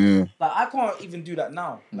doing? Yeah. Like I can't even do that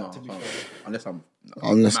now. No, to be fair. unless I'm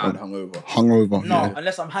hungover. Hungover. No, yeah.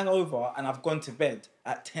 unless I'm hangover and I've gone to bed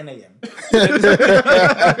at 10 a.m.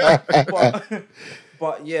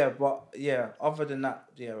 but yeah. Other than that,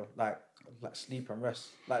 yeah, like sleep and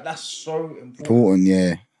rest, like that's so important. Important,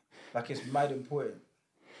 yeah. Like it's mad important.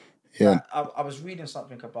 Yeah. Like, I was reading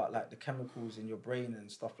something about like the chemicals in your brain and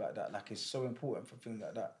stuff like that. Like it's so important for things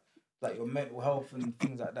like that. Like your mental health and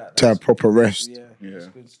things like that. To have proper rest. Yeah. It's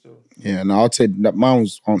good still. Yeah, no, I'd say that my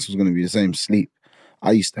answer was going to be the same, sleep.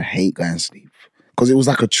 I used to hate going to sleep because it was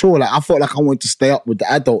like a chore. Like I felt like I wanted to stay up with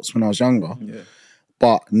the adults when I was younger. Yeah.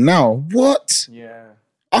 But now, what? Yeah.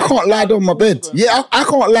 I can't lie down on my bed. Yeah, I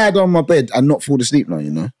can't lie down on my bed and not fall asleep now, you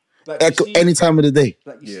know? Like any time of the day.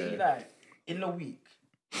 Like you see, like in the week,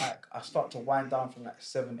 like I start to wind down from like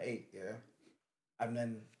 7, 8, yeah? And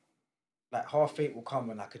then like 8:30 will come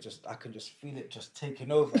and I can just feel it just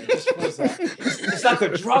taking over. It just feels like it's like a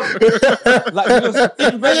drug. Like you just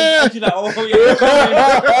in bed, you're like, oh yeah,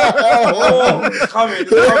 it's coming.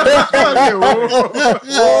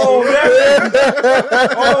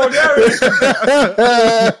 Oh,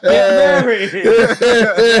 there it is. There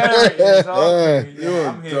it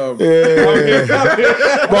is.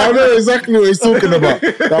 But I know exactly what he's talking about.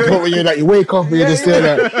 That point when you wake up and you're just there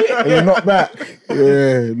like, and you're not back.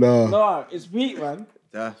 Yeah, no, it's peak, man.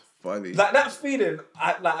 That's funny. Like that feeling,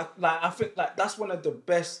 I think like that's one of the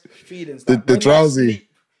best feelings. Like, the drowsy. Sleep,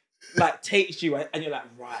 like takes you and you're like,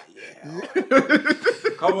 right, yeah.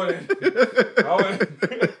 Come on.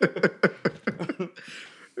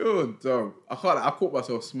 You're dumb. I caught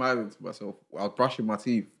myself smiling to myself. I was brushing my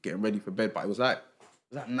teeth, getting ready for bed, but it was like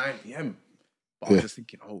 9 p.m. But I was just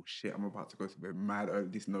thinking, oh shit, I'm about to go to bed mad early.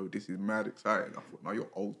 This is mad exciting. I thought, no, you're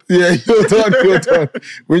old. Yeah, you're done.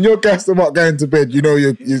 When you're gassed about going to bed, you know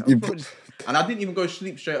you're and I didn't even go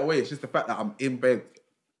sleep straight away. It's just the fact that I'm in bed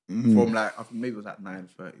from like, I think maybe it was like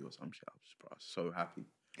 9:30 or some shit. I was so happy.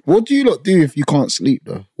 What do you lot do if you can't sleep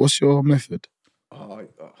though? What's your method?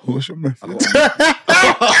 What's your method?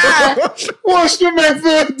 What's your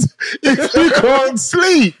method if you can't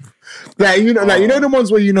sleep? Like you know the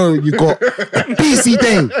ones where you got a busy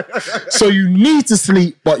day, so you need to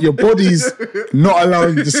sleep, but your body's not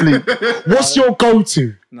allowing you to sleep. What's your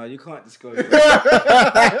go-to? No, you can't disclose it. you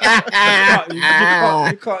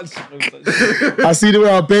can't disclose it. I see the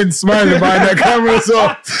way Ben's smiling behind that camera,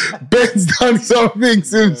 so Ben's done some things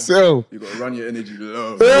himself. You gotta run your energy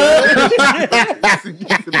low. Yeah, you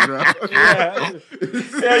gotta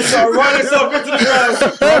run yourself into the ground.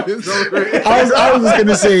 I was just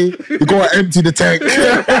gonna say you gotta empty the tank.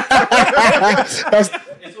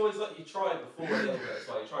 It's always like you try it before a little bit,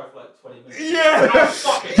 so you try for like 20 minutes.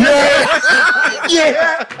 Yeah.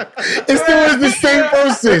 It's always the same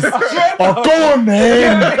process. Oh, go on,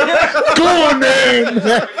 man. Go on, man.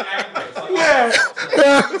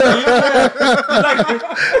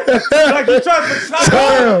 Like you try to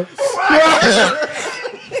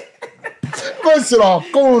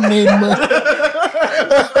Go on, man.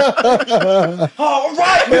 all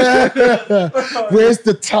right. Where's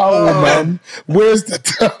the towel, man? Where's the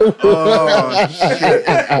towel? Oh, shit.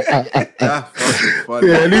 That's fucking funny.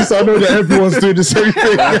 Yeah, at least I know that everyone's doing the same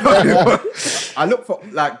thing. I look for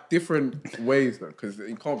like different ways though, because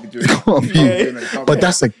you can't be doing But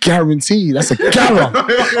that's a guarantee. That's a gara.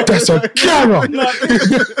 That's a gara.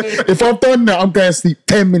 If I've done that, I'm going to sleep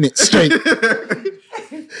 10 minutes straight.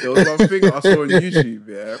 There was one thing I saw on YouTube,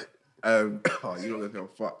 yeah. You're not gonna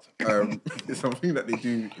get fucked. It's something that they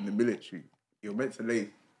do in the military. You're meant to lay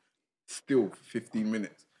still for 15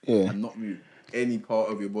 minutes and not move any part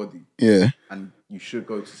of your body. Yeah. And you should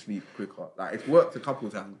go to sleep quicker. Like it's worked a couple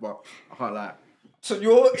of times, but I can't lie. So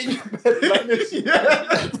you're in your bed like this.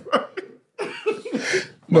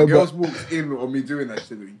 My girls walked in on me doing that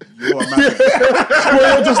shit. You're a man.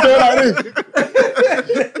 Well, you're just there like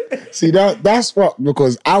this. See, that's what,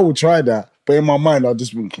 because I will try that, but in my mind, I'll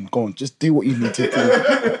just think, go on, just do what you need to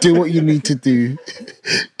do. Do what you need to do.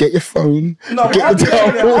 Get your phone. No, I'll be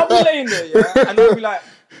laying there, yeah, and I'll be like,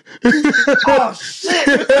 oh shit!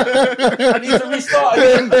 I need to restart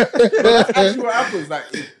again. But that's actually what happens.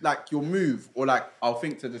 Like you'll move, or like I'll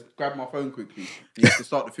think to just grab my phone quickly. You have to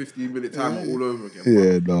start the 15-minute timer all over again.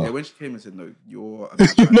 Yeah, no. Yeah, when she came and said, "No, you're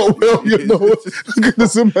not well, you know. I can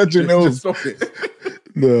just imagine just stop it."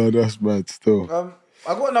 No, that's bad still.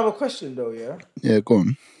 I got another question though, yeah. Yeah, go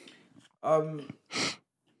on.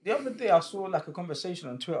 The other day I saw like a conversation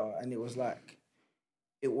on Twitter, and it was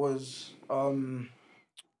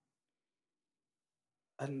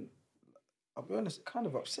and I'll be honest, it kind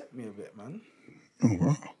of upset me a bit, man. Oh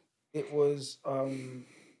wow. It was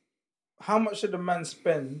how much should a man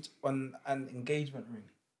spend on an engagement ring?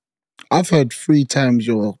 I've heard 3 times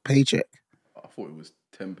your paycheck. I thought it was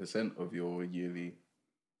 10% of your yearly.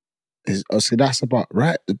 So that's about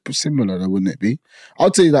right. Similar, though, wouldn't it be? I'll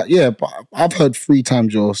tell you that. Yeah, but I've heard 3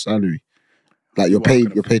 times your salary, like your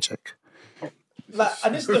paycheck. Like,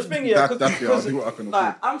 and this is the thing, yeah. Because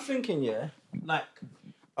like, I'm thinking, yeah, like,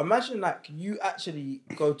 imagine like you actually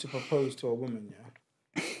go to propose to a woman,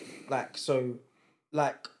 yeah. Like, so,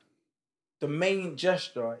 like, the main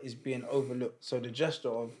gesture is being overlooked. So the gesture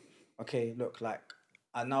of, okay, look, like,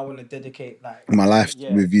 I now want to dedicate like my life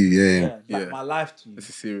with you, yeah. My life to you. It's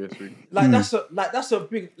a serious ring. Like that's a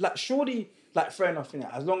big, like, surely, like, fair enough,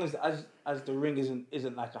 innit? As long as the ring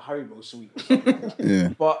isn't like a Haribo sweet or something. Yeah.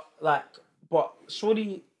 But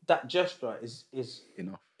surely that gesture is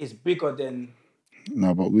enough. Is bigger than.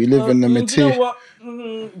 No, but we live in the material. You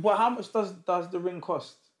know what? But how much does the ring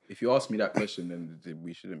cost? If you ask me that question, then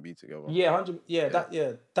we shouldn't be together. Yeah, 100. Yeah,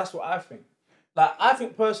 that's what I think. Like, I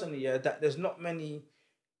think personally, yeah, that there's not many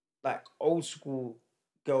like old school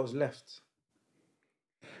girls left.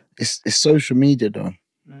 It's social media though.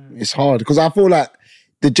 It's hard because I feel like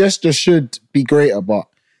the gesture should be greater, but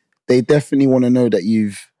they definitely want to know that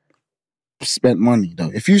you've spent money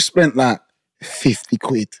though. If you spent like 50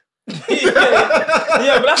 quid.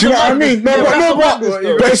 Yeah, but that's, do you know what I mean?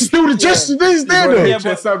 But it's still the gesture is there though.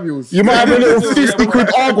 You might have a little 50 quid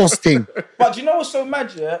Argos thing. But do you know what's so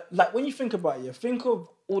mad, yeah? Like, when you think about it, yeah, think of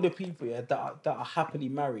all the people, yeah, that are happily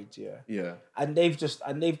married, yeah. Yeah. And they've just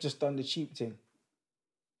done the cheap thing.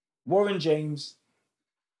 Warren James.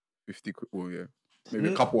 50 quid, well, yeah. Maybe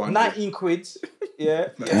a couple 100. 19 quid. Yeah.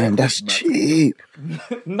 Damn, that's cheap.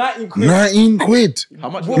 19 quid. 19 quid. How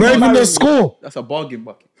much? Not even the score. That's a bargain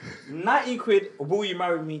bucket. 19 quid. Will you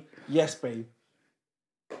marry me? Yes, babe.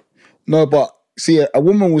 No, but see, a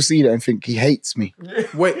woman will see that and think he hates me.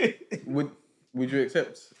 Wait, would you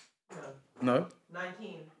accept? No?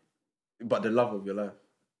 19. But the love of your life.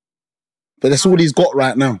 But that's all he's got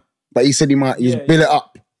right now. But he said he might bill it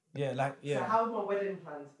up. Yeah, like, yeah. So how would my wedding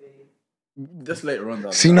plans be? Just later on,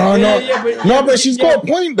 though. See, but she's got a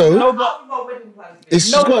point though. No, I've but got wedding plans.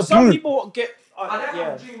 She's no, got but a some point. people get. I don't yeah.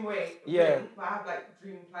 have a dream ring, but I have like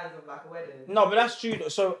dream plans of like a wedding. No, but that's true.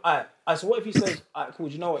 So, so what if he says, "Alright, cool.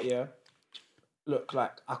 Do you know what? Yeah, look,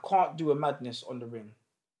 like I can't do a madness on the ring.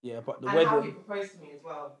 Yeah, but the and wedding. how you proposed to me as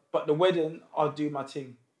well. But the wedding, I'll do my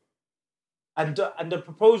thing. And the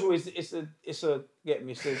proposal is it's a get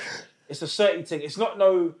me it's a certain thing. It's not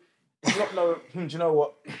no. Do you know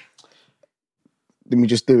what? Let me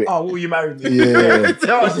just do it. Oh, will you marry me? Yeah.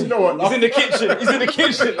 You know what? He's in the kitchen. He's in the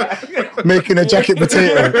kitchen. Like. Making a jacket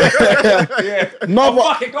potato. Yeah. No,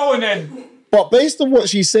 but Fuck it, go on then. But based on what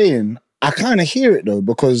she's saying, I kind of hear it though,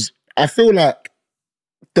 because I feel like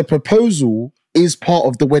the proposal is part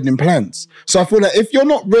of the wedding plans. So I feel like if you're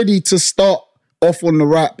not ready to start off on the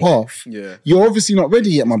right path, you're obviously not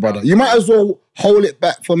ready yet, my brother. You might as well hold it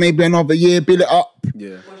back for maybe another year, build it up.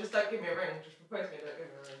 Yeah. Well, just don't give me a ring. Just propose to me, don't give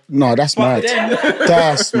me a ring. No, that's mad.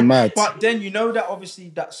 That's mad. But then you know that obviously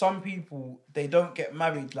that some people they don't get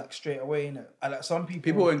married like straight away, innit? And like some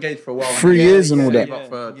people are engaged for a while. 3 years and all that. Up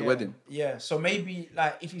for the wedding. Yeah. So maybe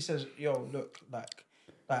like if he says, "Yo, look, like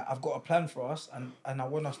I've got a plan for us, and I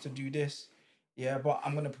want us to do this." Yeah, but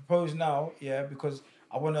I'm gonna propose now. Yeah, because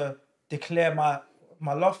I want to declare my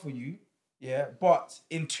love for you. Yeah, but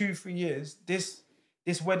in 2-3 years, this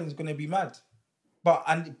wedding's gonna be mad. But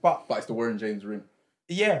it's the Warren James ring.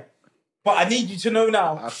 Yeah. But I need you to know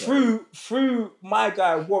now, through my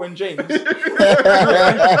guy Warren James,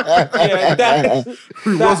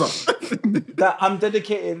 that I'm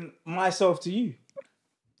dedicating myself to you.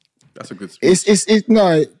 That's a good speech.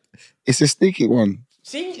 It's a sticky one.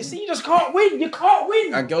 See, you just can't win. You can't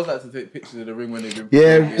win. And girls like to take pictures of the ring when they've been.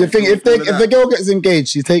 Yeah, the thing if the girl gets engaged,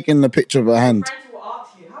 she's taking a picture of her hand. Friends will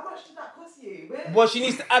ask you, how much did that cost you? Where? Well, she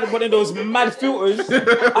needs to add one of those mad filters and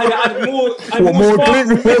add more. More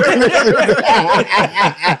glint.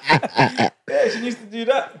 Yeah, she needs to do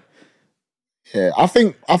that. Yeah, I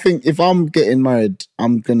think if I'm getting married,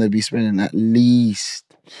 I'm gonna be spending at least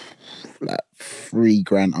like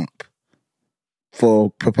 $3,000 up for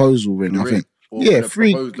proposal ring. I think. Yeah,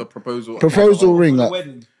 the proposal ring. Like,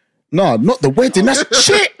 no, not the wedding. That's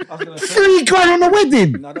shit. $3,000 on the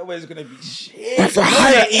wedding. No, that wedding's gonna be shit. That's a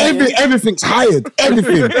hire. Everything's hired.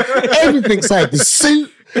 Everything's hired. The suit.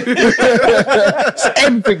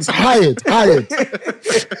 Everything's hired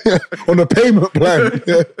on a payment plan.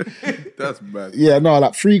 That's bad. Yeah, no,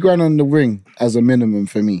 like $3,000 on the ring as a minimum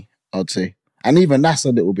for me, I'd say, and even that's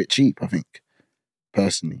a little bit cheap, I think,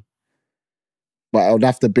 personally. But I would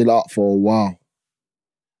have to build up for a while.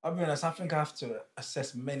 I'll be honest, I think I have to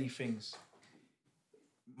assess many things.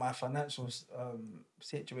 My financial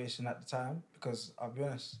situation at the time, because I'll be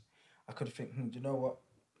honest, I could think, do you know what?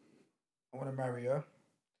 I want to marry her.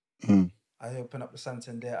 I open up the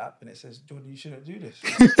Santander app and it says, Jordan, you shouldn't do this.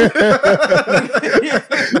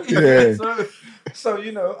 Yeah. So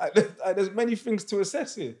you know, there's many things to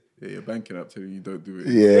assess here. Yeah, your banking app telling you don't do it.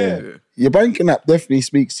 Yeah. Your banking app definitely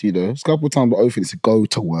speaks to you though. It's a couple of times, but open it's go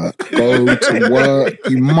to work. Go to work.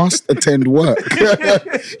 You must attend work.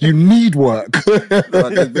 You need work.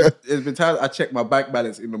 There's been times I check my bank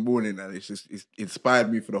balance in the morning and it's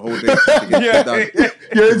inspired me for the whole day to get it done.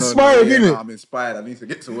 You're inspired, innit? I'm inspired. I need to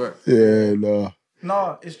get to work. Yeah, no.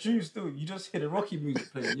 No, it's true still. You just hear the Rocky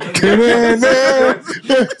music playing. And you're getting dressed.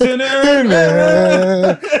 You're tired.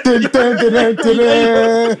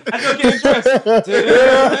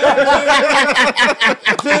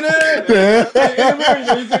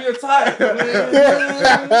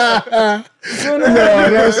 No,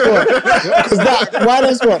 that's what. Because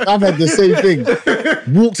that's what I've had the same thing.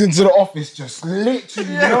 Walked into the office just literally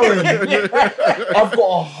knowing I've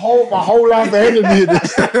got my whole life ahead of me.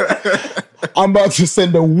 I'm about to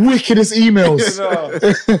send the wickedest emails.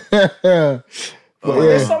 But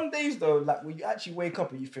there's some days though, like when you actually wake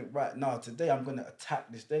up and you think, right, today I'm gonna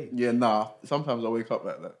attack this day. Yeah, sometimes I wake up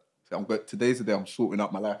like that. Today's the day I'm sorting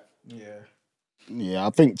out my life. Yeah, I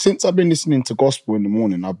think since I've been listening to gospel in the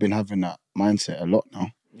morning, I've been having that mindset a lot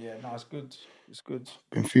now. Yeah, it's good. It's good.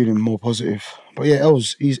 Been feeling more positive. But yeah,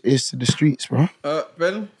 Els, he's to the streets, bro.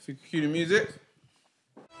 Ben, if you could cue the music.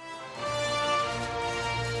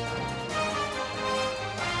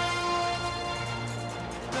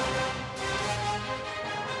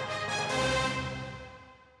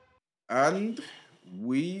 And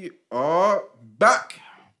we are back.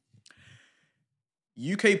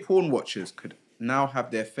 UK porn watchers could now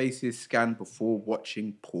have their faces scanned before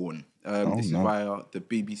watching porn. This is via the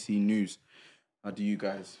BBC News. How do you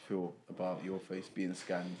guys feel about your face being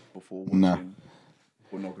scanned before watching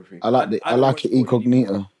pornography? I like it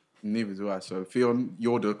incognito. Neither do I. So, Theon,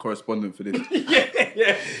 you're the correspondent for this.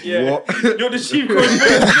 Yeah. What? You're the chief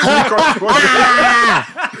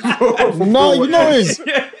No, you know what it is.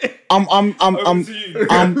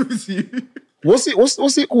 What's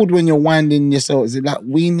it called when you're winding yourself? Is it like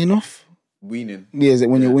weaning off? Weaning. Yeah, is it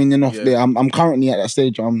when you're weaning off? Yeah. There, I'm currently at that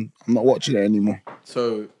stage. I'm not watching it anymore.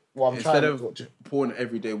 So I'm instead trying of to watch it. porn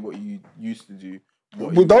every day, what you used to do.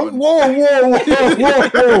 What We don't. Whoa!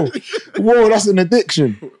 That's an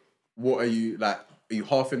addiction. What are you like? Are you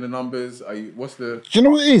half in the numbers? Are you? What's the Do you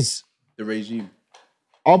know what it is? the regime?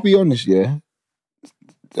 I'll be honest, yeah.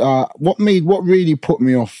 What really put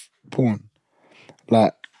me off porn?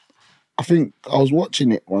 Like, I think I was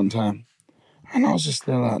watching it one time, and I was just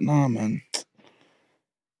there like, nah, man.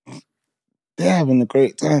 They're having a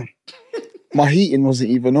great time. My heating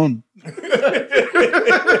wasn't even on, and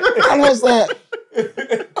I was like,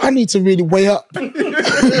 I need to really weigh up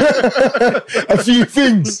a few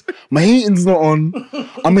things. My heating's not on.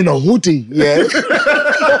 I'm in a hoodie, yeah.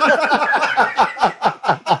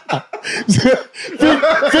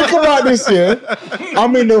 think about this, yeah.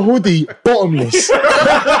 I'm in a hoodie, bottomless.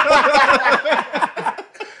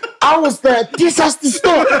 I was like, this has to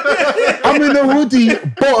stop. I'm in a hoodie,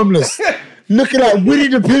 bottomless. Looking like Winnie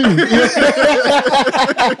the Pooh.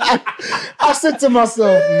 I said to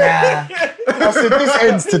myself, nah. I said, this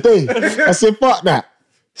ends today. I said, fuck that.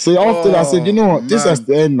 So after that, I said, you know what? This has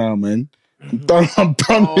to end now, man. I'm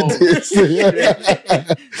done with this.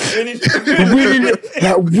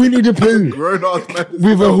 Winnie the Pooh. Grown ass man.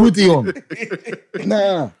 With a hoodie on.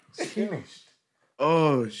 Nah. It's finished.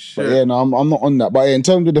 Oh shit. But yeah, no, I'm not on that. But yeah, in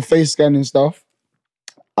terms of the face scanning stuff,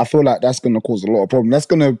 I feel like that's going to cause a lot of problems. That's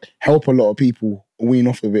going to help a lot of people wean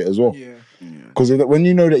off of it as well. Yeah. Because when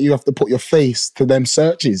you know that you have to put your face to them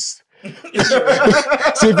searches. So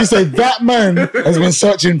if you say, that man has been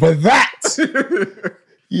searching for that,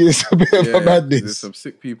 yeah, it's a bit of a madness. There's some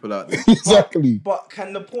sick people out there. Exactly. But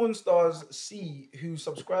can the porn stars see who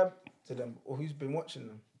subscribed to them or who's been watching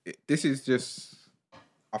them? This is just,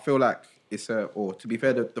 I feel like it's or to be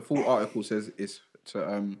fair, the full article says it's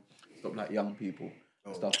to stop like young people.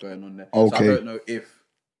 Stuff going on there. Okay. So I don't know if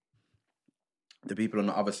the people on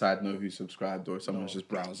the other side know who subscribed or if someone's just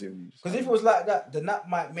browsing. Because if it was like that, then that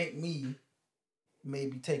might make me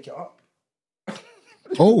maybe take it up.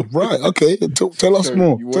 Oh, right. Okay. Tell us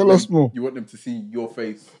more. Tell us more. You want them to see your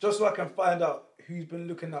face? Just so I can find out who's been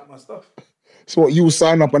looking at my stuff. So what, you will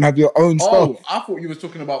sign up and have your own Oh, stuff? I thought you was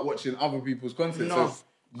talking about watching other people's content. No. So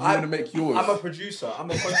you want to make yours? I'm a producer. I'm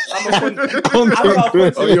a Content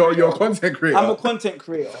content Oh, you're a content creator. I'm a content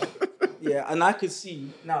creator. Yeah, and I could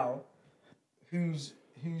see now who's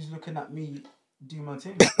looking at me do my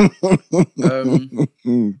thing.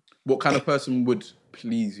 What kind of person would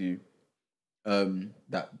please you?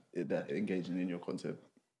 That engaging in your content.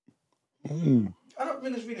 I don't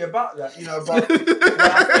think it's really about that, you know. But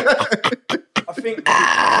I think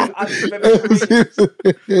I'd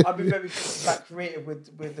be very like creative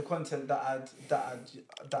with the content that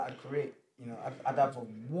I'd create. You know, I'd have a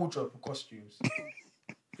wardrobe of costumes.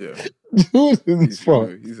 Yeah, Jordan's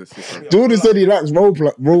fun. He's a sick. Jordan said he likes role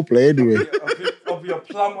play anyway. I'll be a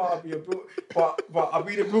plumber. I'll be a but I'll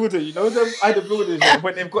be the builder. You know them. I the builders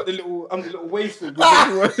when they've got the little waist with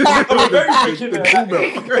I'm a very quick in there. Yeah,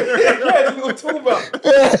 the little tool belt.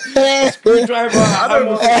 Screwdriver. I don't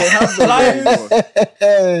know if they have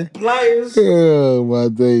pliers. Oh my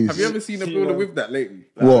days. Have you ever seen a builder with that lately?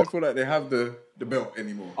 Like, What? I don't feel like they have the belt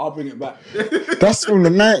anymore. I'll bring it back. That's from the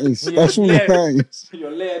 90s. That's from the 90s.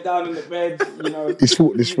 You'll lay it down in the bed, you know. He's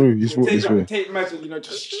thought this through. He's thought this through. Tape measure, you know,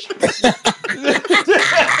 just...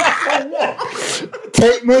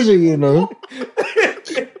 Tape measure, you know.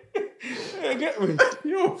 Get me?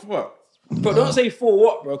 Yo, what? But don't say for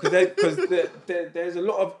what, bro, because there's a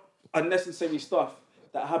lot of unnecessary stuff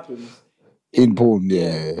that happens In porn,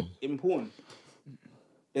 yeah. in porn.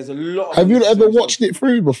 There's a lot of... Have you ever unnecessary watched stuff. it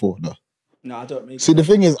through before, though? No, I don't make See, it. the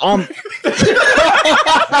thing is,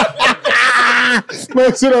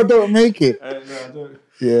 Man said I don't make it. No, I don't.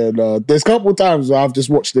 Yeah, no. There's a couple times where I've just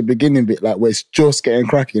watched the beginning bit, like where it's just getting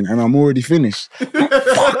cracking, and I'm already finished.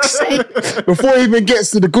 Fuck's sake! Before he even gets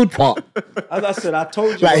to the good part, As I said, I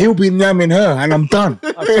told you. like he'll be namming her, and I'm done.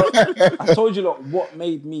 I told you, look, what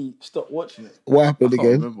made me stop watching it. What happened I can't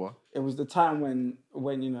again? remember. It was the time when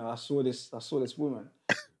you know I saw this woman,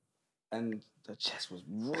 and the chest was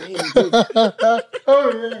really big.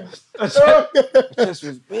 Oh yeah, The chest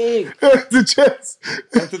was big. the chest.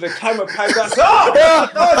 And to the camera panned out.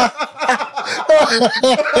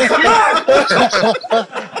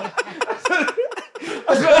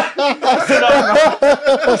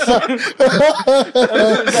 I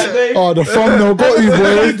Oh, the thumbnail got you,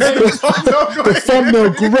 boy. The thumbnail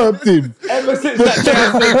grabbed him. Ever since that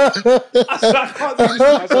day, I said, I can't do this to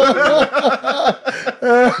myself anymore.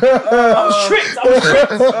 I was tricked.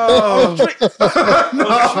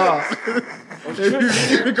 If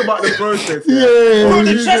you think about the process, Yeah. Bro,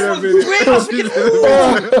 the chest was big. I was thinking, ooh.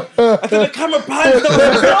 I did the camera panned.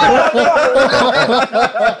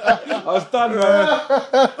 I was done, man.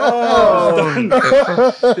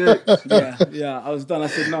 Yeah, I was done. I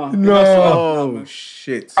said, no. Oh,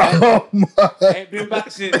 shit. Oh my. Ain't been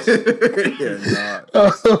back since.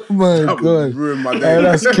 Oh my That God. would ruin my day. Hey,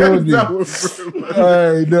 that's killed me. That would ruin my day.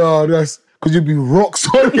 Hey, no, that's because you'd be rock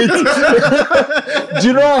solid. Do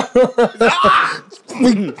you know?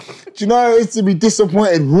 Do you know how it is to be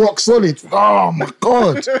disappointed? Rock solid. Oh my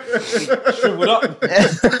God. Shriveled up.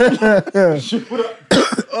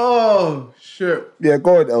 Oh, shit. Yeah,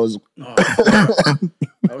 God, that was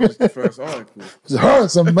That was just the first article. it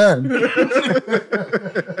hurts a man.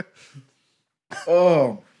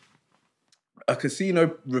 Oh. A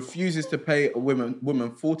casino refuses to pay a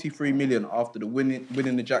woman 43 million after the winning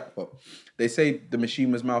the jackpot. They say the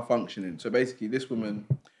machine was malfunctioning. So basically, this woman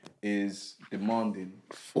is demanding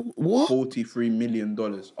What? $43 million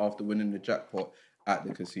after winning the jackpot at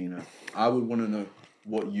the casino. I would want to know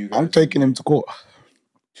what you guys I'm taking him to court.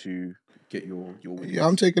 to get your winnings. Yeah,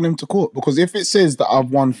 I'm taking him to court because if it says that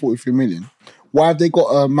I've won 43 million, why have they got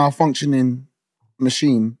a malfunctioning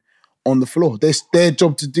machine on the floor? It's their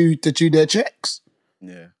job to do their checks.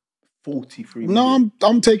 Yeah. 43 million. No,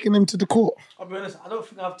 I'm taking him to the court. I'll be honest, I don't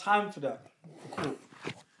think I have time for that. For court.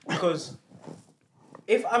 Because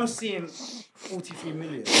if I'm seeing 43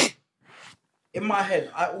 million, in my head,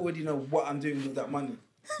 I already know what I'm doing with that money.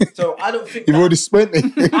 So I don't think You've already spent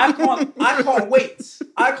it. I can't wait.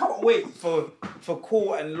 I can't wait for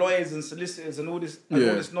court and lawyers and solicitors and all this all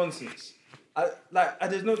this nonsense.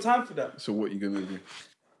 There's no time for that. So what are you gonna do?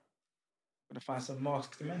 Gonna find some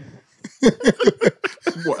masks to men.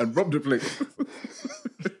 What, and rob the place?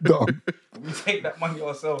 Dumb. We take that money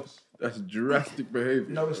ourselves. That's drastic behaviour.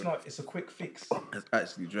 No, it's not. It's a quick fix. That's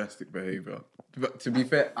actually drastic behaviour. But to be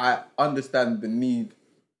fair, I understand the need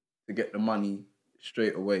to get the money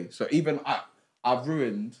straight away. So even I've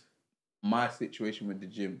ruined my situation with the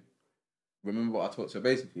gym. Remember what I taught? So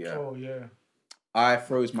basically, Oh yeah. I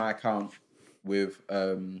froze my account with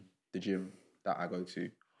the gym that I go to.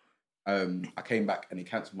 I came back and he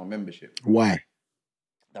cancelled my membership. Why?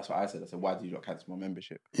 That's what I said. I said, why did you not cancel my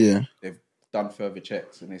membership? Yeah. They've done further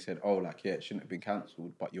checks and they said, oh, it shouldn't have been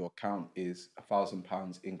cancelled, but your account is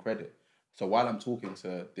 £1,000 in credit. So while I'm talking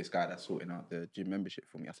to this guy that's sorting out the gym membership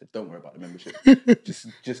for me, I said, don't worry about the membership.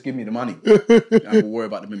 just give me the money. And we'll worry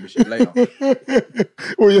about the membership later.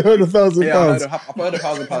 Well, you heard £1,000. Yeah, I've heard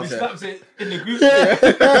 £1,000 He there. slaps it in the group.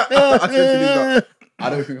 I said to these guys, I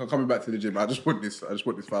don't think I'm coming back to the gym. I just want this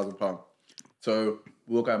 £1,000. So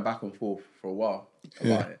we were going back and forth for a while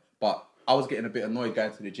about it. But I was getting a bit annoyed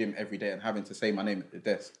going to the gym every day and having to say my name at the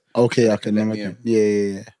desk. Okay, I can let me imagine.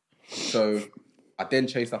 in. Yeah. So I then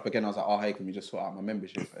chased up again. I was like, oh, hey, can we just sort out my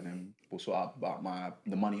membership? And then we'll sort out about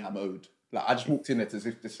the money I'm owed. Like, I just walked in there as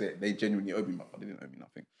if to say they genuinely owed me, but they didn't owe me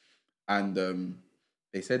nothing. And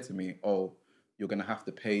they said to me, oh, you're going to have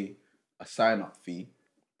to pay a sign-up fee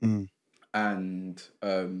and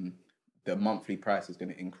the monthly price is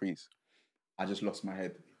going to increase. I just lost my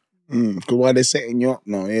head. Because why they're setting you up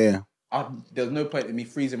now, yeah. There's no point in me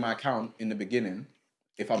freezing my account in the beginning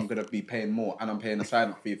if I'm going to be paying more and I'm paying a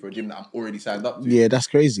sign-up fee for a gym that I'm already signed up to. Yeah, that's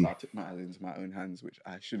crazy. So I took matters into my own hands, which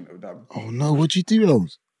I shouldn't have done. Oh no, what'd you do,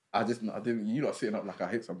 Els? I didn't, you lot sitting up like I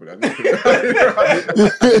hit somebody.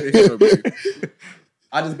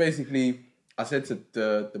 I just basically, I said to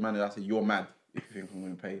the manager, I said, you're mad if you think I'm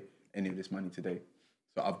going to pay any of this money today.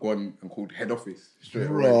 So I've gone and called head office straight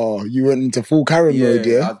away. Oh, you went into full Karen mode,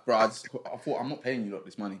 yeah? I thought, I'm not paying you lot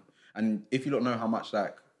this money. And if you don't know how much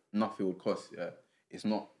nothing would cost, it's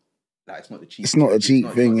not the cheapest. It's not a cheap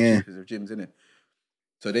thing, yeah. Cheapest of gyms, innit?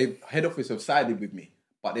 So head office have sided with me,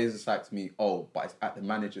 but they just like to me, oh, but it's at the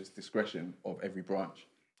manager's discretion of every branch.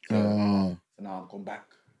 So now I've gone back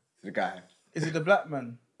to the guy. Is it the black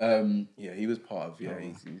man? Yeah, he was part of. Yeah,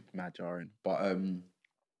 he's mad jarring, but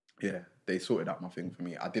yeah, they sorted out my thing for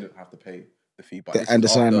me. I didn't have to pay the fee, but And the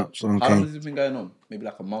sign-ups. how long Okay. has it been going on? Maybe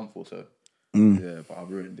like a month or so. Yeah, but I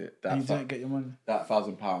ruined it. You didn't get your money. That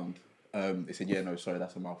 £1,000. They said, yeah, no, sorry,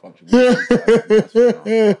 that's a malfunction. I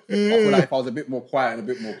feel like if I was a bit more quiet and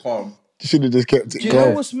a bit more calm. You should have just kept it Do you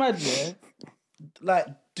know what's mad, yeah? Like,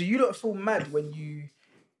 do you not feel mad when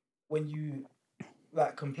you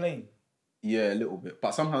like complain? Yeah, a little bit.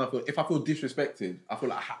 But sometimes I feel, if I feel disrespected, I feel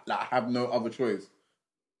like I have no other choice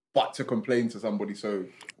but to complain to somebody so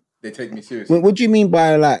they take me seriously. What do you mean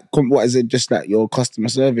by like? What is it? Just like your customer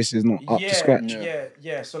service is not up to scratch?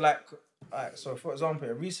 Yeah. So like, so for example,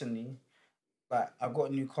 recently, like I got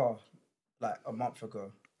a new car, like a month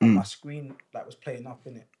ago. And my screen like was playing up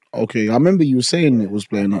in it. Okay, I remember you were saying it was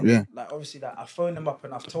playing up. Yeah. Like obviously, like I phoned them up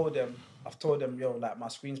and I've told them, yo, like my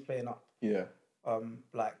screen's playing up. Yeah.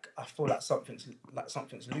 Like I feel like something's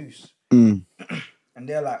loose. Mm. And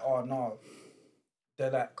they're like, oh no. They're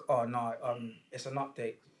like, oh no, it's an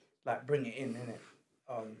update. Like bring it in, innit?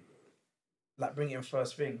 Like bring it in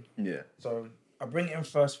first thing. Yeah. So I bring it in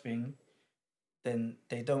first thing, then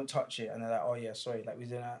they don't touch it and they're like, oh yeah, sorry, like we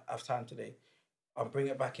didn't have time today. I'll bring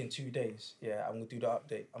it back in 2 days, yeah, and we'll do the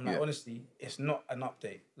update. I'm like, honestly, it's not an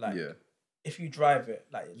update. Like, if you drive it,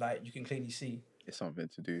 like you can clearly see. It's something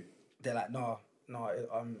to do. They're like, no,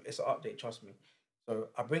 it's an update, trust me. So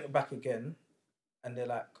I bring it back again, and they're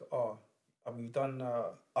like, oh, we've done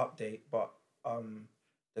the update, but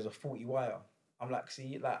there's a faulty wire. I'm like,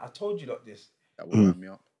 see, like I told you like this. That will wind me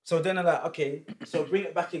up. So then they're like, okay, so bring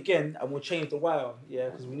it back again, and we'll change the wire, yeah,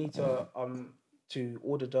 because we need to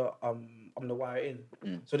order the wire in.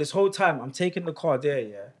 So this whole time I'm taking the car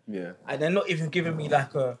there, yeah, and they're not even giving me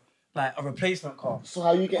like a replacement car. So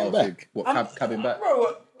how you getting back? What cabin back?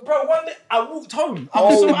 Bro, one day I walked home. I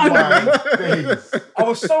was so angry. I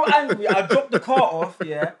was so angry. I dropped the car off,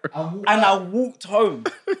 and I walked home.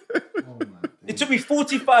 It took me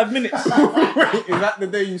 45 minutes. Wait, is that the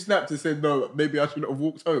day you snapped and said, no, maybe I shouldn't have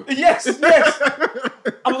walked home? Yes.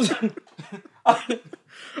 I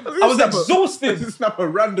was exhausted. Snap a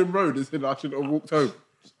random road and said I shouldn't have walked home.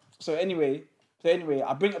 So anyway,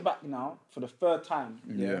 I bring it back now for the third time.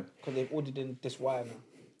 Yeah. Because they've ordered in this wire now.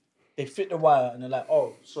 They fit the wire and they're like,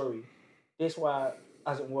 oh, sorry, this wire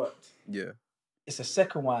hasn't worked. Yeah. It's a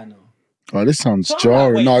second wire now. Oh, this sounds So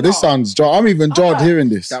jarring. like, This sounds jarring. I'm even jarred hearing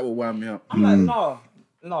this. That will wind me up. I'm like,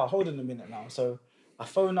 no, hold on a minute now. So I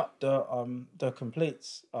phone up the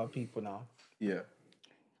complaints people now. Yeah.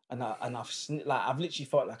 And I've literally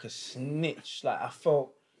felt like a snitch. Like I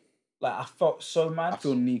felt so mad. I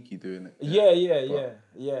feel sneaky doing it.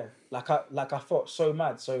 Yeah. Like I felt so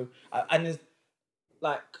mad. So and there's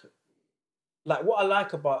like what I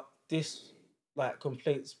like about this like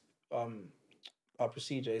complaints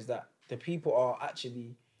procedure is that the people are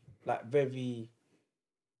actually like very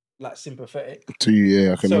like sympathetic to you.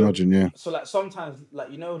 Yeah, I can imagine. Yeah. So like sometimes like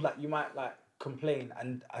like you might like complain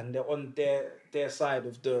and they're on their side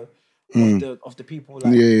of the people.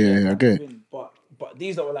 Like, I get it. But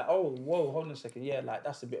these that were like, oh, whoa, hold on a second, like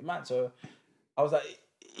that's a bit mad. So I was like,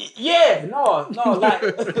 no, like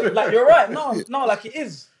like you're right, no, like it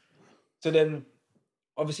is. So then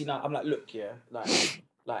obviously now I'm like, look,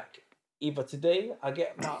 like either today I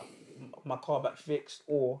get my car back fixed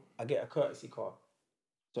or I get a courtesy car.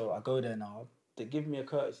 So I go there now. They give me a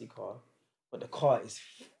courtesy car. But the car is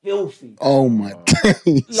filthy. Oh my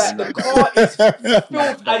days! Like the car is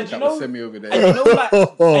filthy, and send me over there.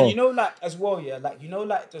 and like as well,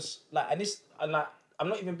 like just like and like I'm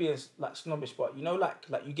not even being like snobbish, but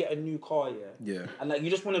like you get a new car, and like you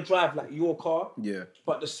just want to drive like your car,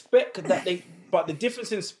 but the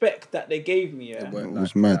difference in spec that they gave me, it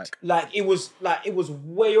was mad. Like it was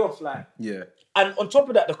way off, like and on top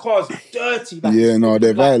of that, the car's dirty. Like,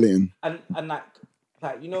 they're violating, and like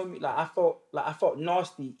like I felt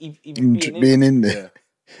nasty even being in there.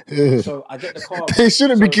 Yeah. So I get the car. They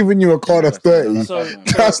shouldn't be giving you a car that's dirty. So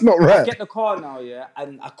that's not right. I get the car now,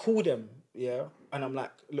 and I call them, and I'm like,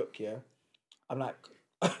 look, I'm like,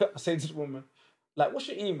 I say to the woman, like, what's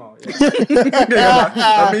your email?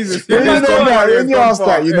 That means it's when you ask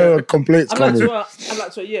that, complaints coming. I'm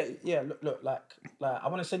like, so look, like I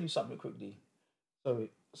want to send you something quickly.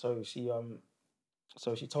 So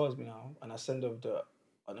she tells me now, and I send her the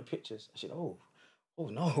pictures. I said, oh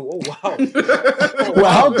no, oh wow.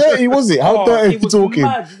 Well, how dirty was it? How dirty are you talking?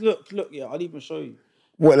 Mad. Look, I'll even show you.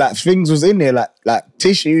 What, like things was in there, like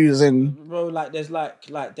tissues and bro, like there's like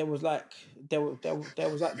there was like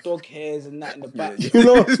dog hairs and that in the back. You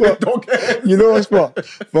know what's what? Dog hairs. You know what's what?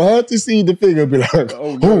 For her to see the thing and be like,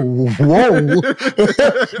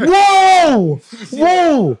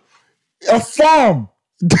 whoa, a farm.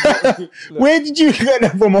 Where did you get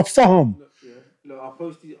that from? A farm? Look, I'll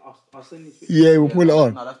post it. I'll send it. Yeah, we'll pull it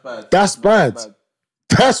on. No, that's bad. That's bad.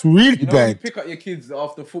 That's really bad. You pick up your kids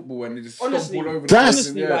after football and they just stomp all over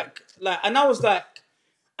honestly, like, and I was like,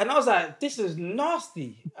 this is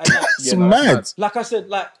nasty. And that's mad. Like I said,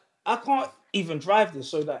 like I can't even drive this.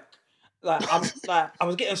 So like, I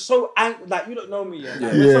was getting so angry. Like, you don't know me yet.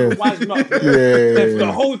 Like, Yeah. when someone winds me up, then for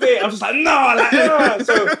the whole day, I'm just like, no, like, no.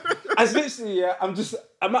 So I was literally,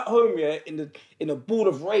 I'm at home, in a ball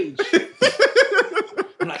of rage.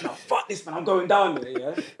 I'm like, no, fuck this, man. I'm going down there,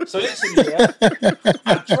 yeah. So literally,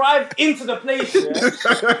 I drive into the place,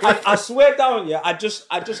 I swear down, I just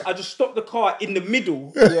stopped the car in the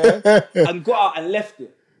middle, and got out and left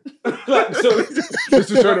it. Like, so, just to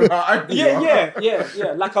show them how angry you are.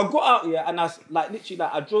 Yeah. Like, I got out, and I like literally,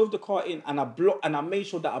 like, I drove the car in, and I made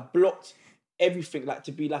sure that I blocked everything, like,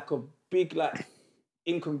 to be like a big, like,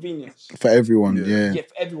 inconvenience for everyone. Yeah, for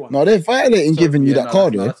everyone. No, they're violating giving you that car,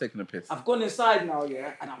 though. That's taking a piss. I've gone inside now,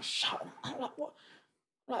 and I'm shouting. I'm like, what?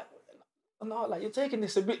 Like, you're taking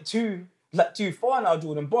this a bit too far now,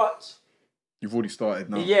 Jordan. But you've already started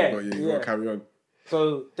now. Yeah, you got to carry on.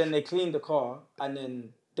 So then they cleaned the car, and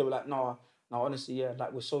then they were like, no, honestly,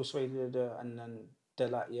 like, we're so sorry, and then they're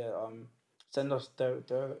like, send us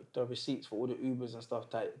the receipts for all the Ubers and stuff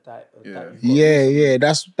that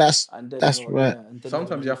that's right.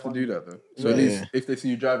 Sometimes you have to do that though. So at least if they see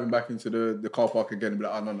you driving back into the car park again, be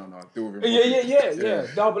like, oh no, deal with it. Yeah.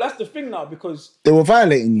 No, but that's the thing now, because they were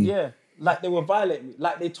violating you. Yeah, like, they were violating me.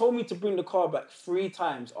 Like, they told me to bring the car back 3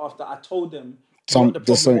 times after I told them. And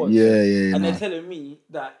they're telling me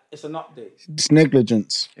that it's an update. It's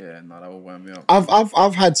negligence. Yeah, no, that will wind me up.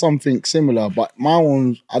 I've had something similar, but my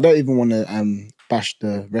one, I don't even want to bash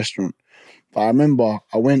the restaurant. But I remember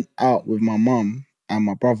I went out with my mum and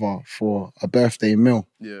my brother for a birthday meal.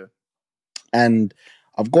 Yeah. And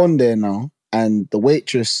I've gone there now, and the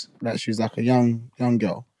waitress, like, she was like a young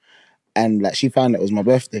girl, and like, she found it was my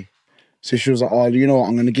birthday. So she was like, oh, you know what,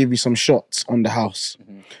 I'm gonna give you some shots on the house.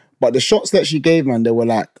 Mm-hmm. But the shots that she gave, man, they were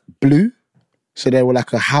like blue. So they were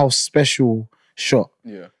like a house special shot.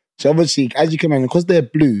 Yeah. So obviously, as you can imagine, because they're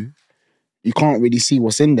blue, you can't really see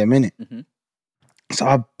what's in them, innit? Mm-hmm. So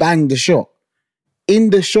I banged the shot.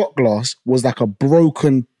 In the shot glass was like a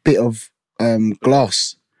broken bit of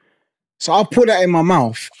glass. So I put that in my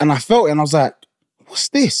mouth and I felt it and I was like, what's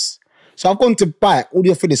this? So I've gone to bite. All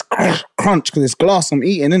you feel this crunch because it's glass I'm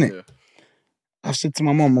eating, innit? Yeah. I said to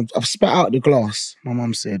my mum, I've spat out the glass. My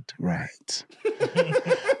mum said, right.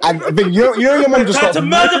 And I think, you know your mum just starts... to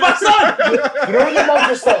murder my son! You know your mum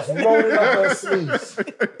just starts rolling up her sleeves.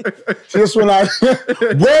 She just went like,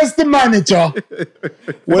 where's the manager?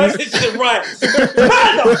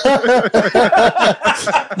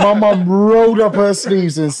 My mum rolled up her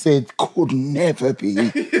sleeves and said, could never be.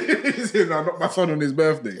 He said, I knocked my son on his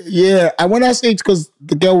birthday. Yeah, and when I say it's because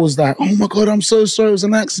the girl was like, oh my God, I'm so sorry, it was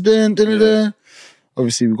an accident. Yeah.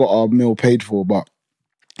 Obviously, we got our meal paid for, but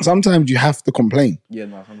sometimes you have to complain. Yeah,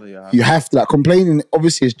 no, sometimes you have to. Like, complaining,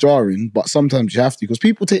 obviously, is jarring, but sometimes you have to because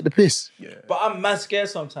people take the piss. Yeah. But I'm mad scared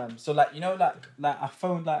sometimes. So, like, you know, like I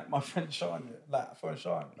phoned, like, my friend Sean. Like, I phoned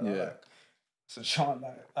Sean. And I'm like, so Sean,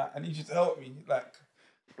 like, I need you to help me. Like,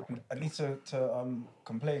 I need to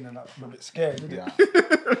complain, and I'm a bit scared. Yeah.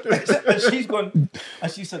 And she's gone,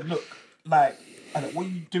 and she said, look, like, what are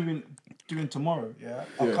you doing tomorrow? Yeah,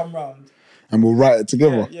 I'll come round. And we'll write it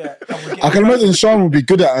together. Yeah. I can imagine Sean would be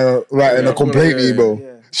good at writing a complaint email.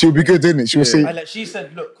 Yeah. She'll be good, didn't it? She'll say... And, like, she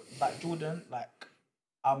said, look, like, Jordan, like,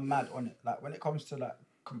 I'm mad on it. Like, when it comes to, like,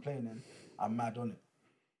 complaining, I'm mad on it.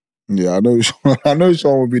 Yeah, I know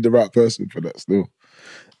Sean would be the right person for that still.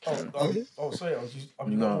 Sorry,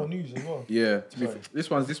 I'm got more news as well. Yeah, this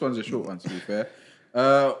one's a short one, to be fair.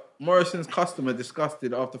 Morrison's customer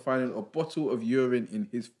disgusted after finding a bottle of urine in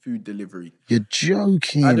his food delivery. You're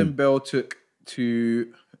joking. Adam Bell took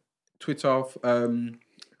to Twitter, Twitter,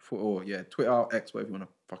 X, whatever you want to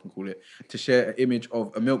fucking call it, to share an image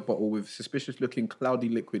of a milk bottle with suspicious-looking cloudy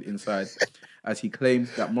liquid inside, as he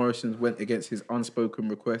claims that Morrison's went against his unspoken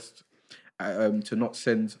request to not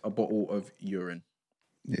send a bottle of urine.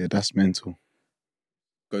 Yeah, that's mental.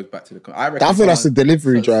 Goes back to the... I feel that's a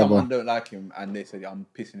delivery driver. Someone don't like him and they say, I'm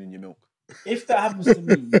pissing in your milk. If that happens to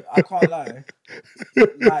me, I can't lie.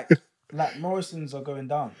 Like Morrison's are going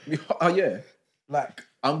down. Oh, yeah. Like...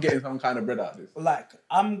 I'm getting some kind of bread out of this. Like,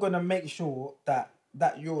 I'm going to make sure that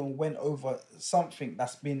urine went over something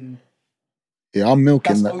that's been... Yeah, I'm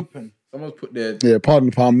milking that. Open. Someone's put their... Yeah,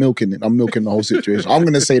 pardon, I'm milking it. I'm milking the whole situation. I'm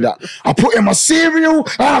going to say that. I put in my cereal.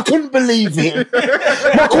 I couldn't believe it.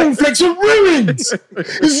 My cornflakes are ruined.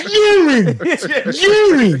 It's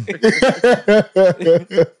urine.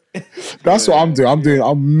 That's what I'm doing.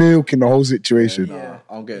 I'm milking the whole situation. Yeah,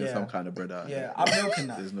 I'm getting some kind of bread out. Yeah, I'm milking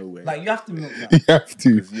that. There's no way. Like, you have to milk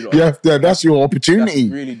that. You have to. That's your opportunity.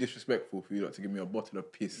 That's really disrespectful for you to give me a bottle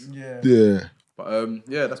of piss. Yeah. But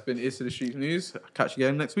that's been it to the street news. Catch you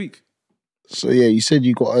again next week. So yeah, you said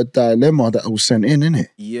you got a dilemma that was sent in, innit?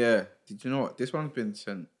 Yeah. Did you know what? This one's been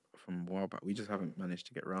sent from a while back. We just haven't managed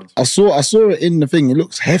to get around to I saw it in the thing. It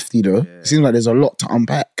looks hefty though. Yeah. It seems like there's a lot to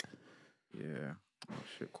unpack. Yeah. Oh,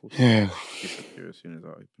 shit, cool. Yeah. Disappear as soon as I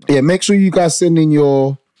open up. Yeah, make sure you guys send in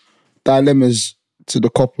your dilemmas to the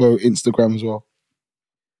Copo Instagram as well.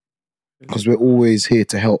 Because we're always here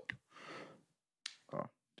to help. Oh,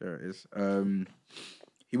 there it is.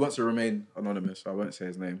 He wants to remain anonymous, so I won't say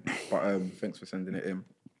his name. But thanks for sending it in.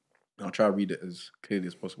 I'll try to read it as clearly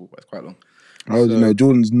as possible, but it's quite long. Oh, you know,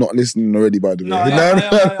 Jordan's not listening already, by the way.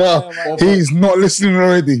 No. He's not listening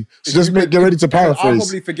already. So just get ready to I'll paraphrase.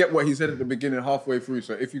 probably forget what he said at the beginning, halfway through.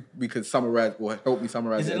 So if we could summarize or help me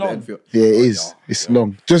summarize Is it at long? the end. Yeah, it is. It's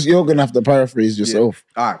long. Just you're gonna have to paraphrase yourself.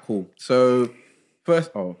 Yeah. All right, cool. So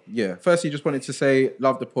firstly, just wanted to say,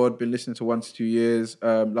 love the pod. Been listening to 1 to 2 years.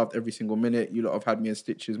 Loved every single minute. You lot have had me in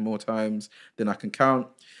stitches more times than I can count.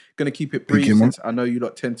 Gonna keep it brief since I know you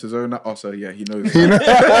lot tend to zone out. Oh, so yeah, he knows.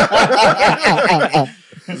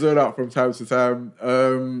 Zone out from time to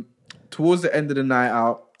time. Towards the end of the night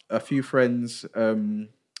out, a few friends, him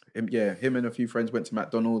and a few friends went to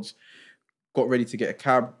McDonald's, got ready to get a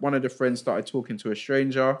cab. One of the friends started talking to a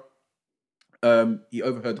stranger. He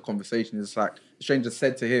overheard the conversation. It's like the stranger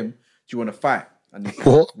said to him, "Do you want to fight?" And he's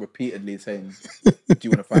repeatedly saying, "Do you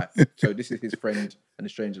want to fight?" So this is his friend and the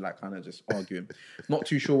stranger, like, kind of just arguing. Not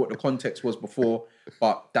too sure what the context was before,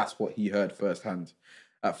 but that's what he heard firsthand.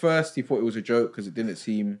 At first, he thought it was a joke because it didn't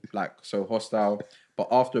seem like so hostile. But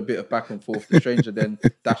after a bit of back and forth, the stranger then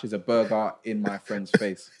dashes a burger in my friend's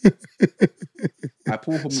face. I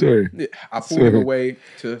pull him away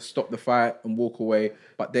to stop the fight and walk away,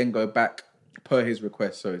 but then go back per his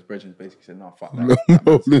request. So his brethren basically said, "No, fuck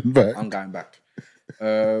that. I'm going back."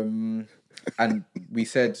 And we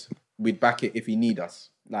said we'd back it if he need us.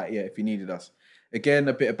 Like, yeah, if he needed us. Again,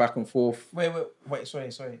 a bit of back and forth. Wait, sorry.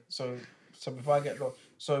 So before I get lost,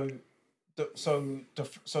 so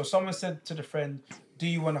someone said to the friend, "Do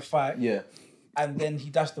you want to fight?" Yeah. And then he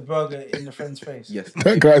dashed the burger in the friend's face. Yes.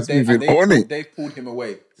 That guy's moving on it. They've pulled him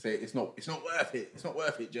away. Say it's not worth it. It's not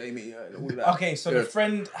worth it, Jamie. All of that. Okay, so the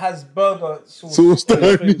friend has burger sauce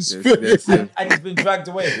on his face. and he's been dragged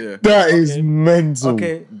away. Yeah. That is mental.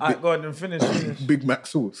 Okay, go on and finish. Big Mac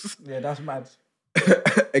sauce. Yeah, that's mad.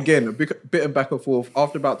 Again, a bit of back and forth.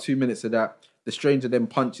 After about 2 minutes of that, the stranger then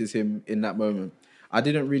punches him in that moment. I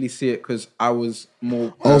didn't really see it because I was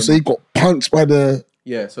more... so he got punched by the...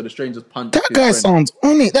 Yeah, so the stranger's punched That guy sounds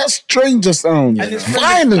on it. That stranger sounds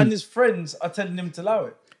violent. And his friends are telling him to allow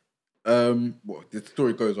it. Well, the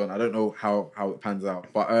story goes on. I don't know how it pans out.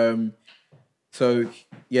 But, so,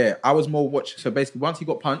 yeah, I was more watching... So basically, once he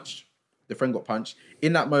got punched, the friend got punched.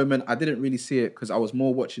 In that moment, I didn't really see it because I was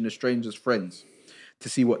more watching the stranger's friends to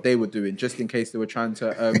see what they were doing, just in case they were trying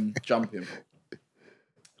to jump him.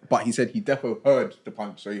 But he said he definitely heard the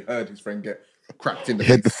punch, so he heard his friend get cracked in the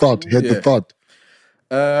face. The thud.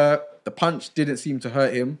 The punch didn't seem to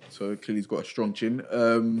hurt him, so clearly he's got a strong chin.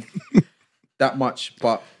 That much,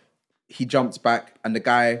 but he jumped back, and the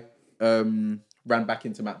guy ran back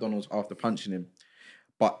into McDonald's after punching him.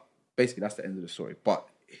 But basically, that's the end of the story. But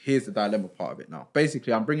here's the dilemma part of it now.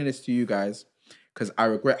 Basically, I'm bringing this to you guys because I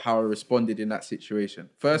regret how I responded in that situation.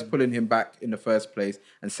 First, pulling him back in the first place,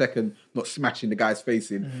 and second, not smashing the guy's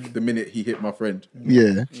face in the minute he hit my friend.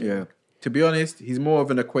 Yeah. To be honest, he's more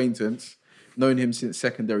of an acquaintance. Known him since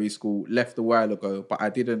secondary school, left a while ago, but I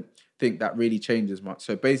didn't think that really changes much.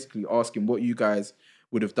 So basically asking what you guys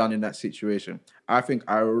would have done in that situation. I think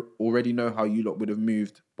I already know how you lot would have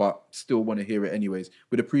moved, but still want to hear it anyways.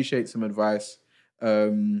 Would appreciate some advice.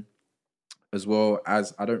 As well,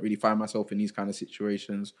 as I don't really find myself in these kind of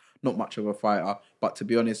situations. Not much of a fighter, but to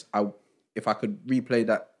be honest, if I could replay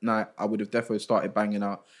that night, I would have definitely started banging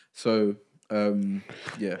out. So,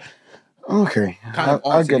 yeah. Okay. Kind of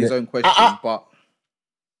answered his own question, but...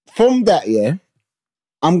 From that, yeah,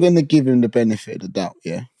 I'm going to give him the benefit of the doubt,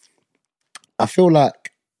 yeah. I feel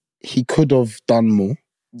like he could have done more.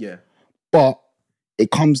 Yeah. But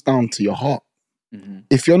it comes down to your heart. Mm-hmm.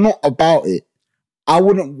 If you're not about it, I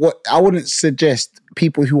wouldn't suggest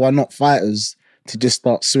people who are not fighters to just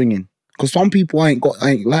start swinging, because some people ain't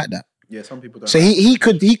like that. Yeah, some people don't. So he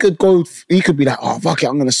could be like, "Oh fuck it,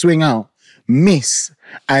 I'm gonna swing out, miss,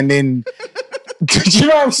 and then." Do you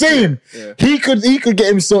know what I'm saying? Yeah. He could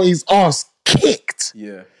get his ass kicked.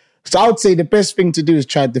 Yeah. So I would say the best thing to do is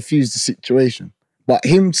try to diffuse the situation. But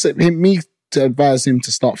me to advise him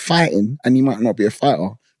to start fighting, and he might not be a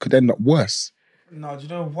fighter, could end up worse. No, do you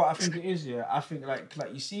know what I think it is? Yeah, I think like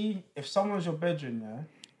you see, if someone's your bedroom, yeah,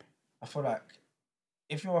 I feel like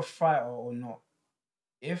if you're a fighter or not,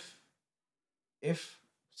 if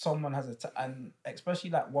someone has and especially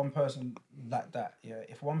like one person like that, yeah.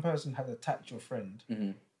 If one person has attacked your friend,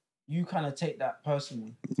 you kind of take that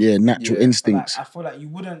personally. Yeah, natural instincts. Like, I feel like you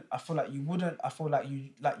wouldn't. I feel like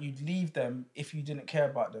you'd leave them if you didn't care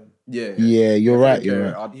about them. Yeah, you're right.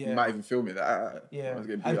 You might even film it.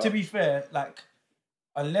 And to be fair, like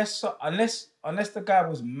unless the guy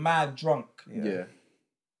was mad drunk,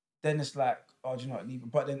 then it's like, oh, do you not leave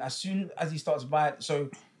it? But then as soon as he starts buying, so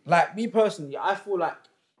like me personally, I feel like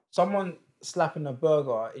someone slapping a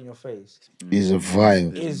burger in your face is a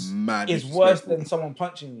vibe. Is worse than someone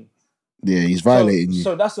punching you. Yeah, he's violating you.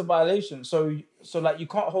 So that's a violation. So like you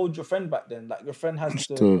can't hold your friend back then. Like your friend has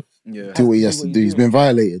to do what he has to do. He's been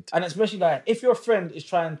violated. And especially like if your friend is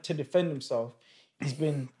trying to defend himself, he's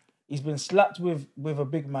been slapped with a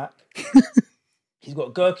Big Mac. He's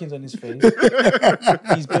got gherkins on his face.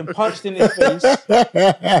 He's been punched in his face.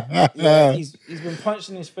 Yeah, he's been punched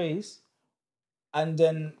in his face. And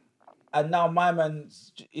now my man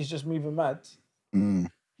is just moving mad.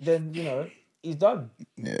 Then, you know, he's done.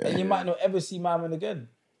 Yeah, and you might not ever see my man again.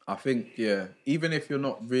 I think, even if you're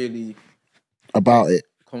not really about it,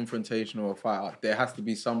 confrontational or fight, there has to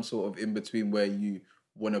be some sort of in between where you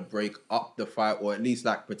want to break up the fight or at least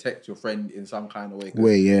like protect your friend in some kind of way.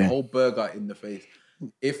 The whole burger in the face.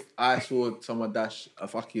 If I saw someone dash a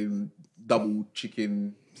fucking double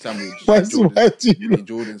chicken sandwich, why do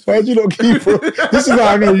you not keep it? This is how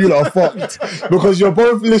I know you lot are fucked. Because you're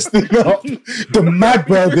both listing up the mad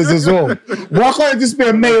burgers as well. Why can't it just be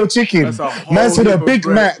a mayo chicken? Man said a Big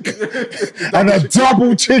Mac and a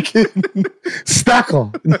double chicken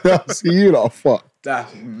stacker. See, you lot are fucked.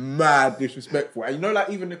 That's mad disrespectful. And you know,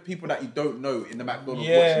 like even the people that you don't know in the McDonald's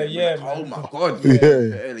oh my God.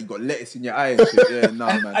 Yeah, you got lettuce in your eye and shit. Yeah,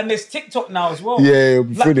 nah, man. And there's TikTok now as well. Yeah,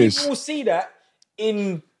 like people will see that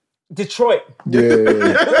in Detroit. Yeah.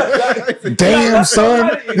 Damn,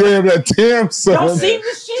 son. Yeah, like, damn, son. Y'all seen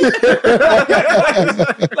this shit?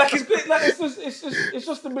 Like it's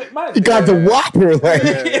just a bit mad. You got the Whopper, like.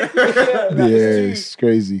 It's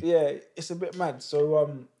crazy. Yeah, it's a bit mad.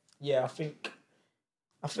 So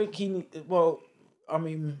I think he need. Well, I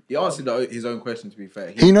mean, he answered his own question. To be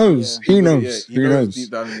fair, he knows. He knows.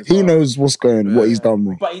 He knows what's going. What he's done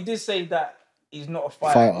wrong. But he did say that he's not a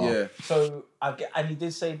fighter. Yeah. So and he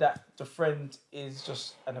did say that the friend is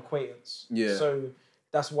just an acquaintance. Yeah. So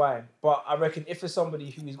that's why. But I reckon if it's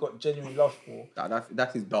somebody who he's got genuine love for,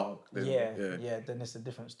 that is dark. Then, then it's a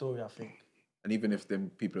different story, I think. And even if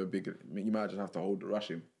them people are bigger, I mean, you might just have to hold the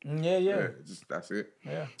rushing. That's it.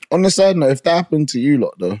 Yeah. On the side note, if that happened to you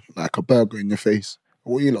lot though, like a burger in your face,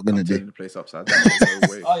 what are you lot gonna do? Turning the place upside down. No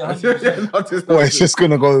way. It's just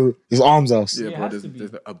gonna go his arms out. Yeah, bro.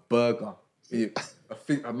 There's a burger.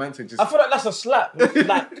 I meant to just. I feel like that's a slap.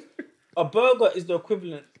 Like a burger is the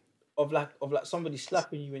equivalent of like somebody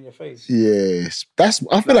slapping you in your face. Yes, I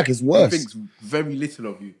feel like it's worse. He thinks very little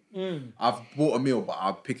of you. I've bought a meal, but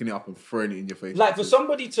I'm picking it up and throwing it in your face. Like for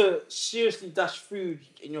somebody to seriously dash food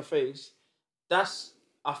in your face, I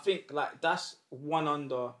think that's one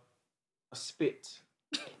under a spit.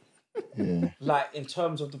 Yeah. Like in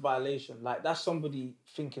terms of the violation, like that's somebody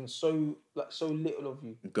thinking so little of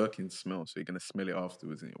you. Gherkin smell, so you're gonna smell it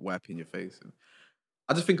afterwards and you're wiping your face. And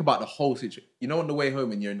I just think about the whole situation. You know, on the way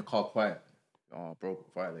home and you're in the car quiet. Oh, bro,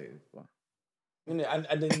 violated. And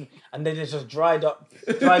then it's just dried up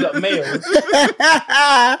mayo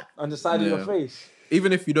on the side of your face.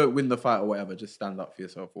 Even if you don't win the fight or whatever, just stand up for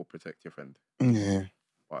yourself or protect your friend. Yeah.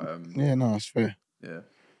 But, no, it's fair. Yeah.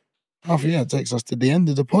 It takes us to the end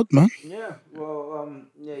of the pod, man. Yeah. Well,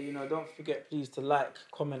 don't forget, please, to like,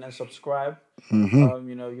 comment, and subscribe. Mm-hmm.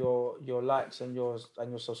 Your likes and your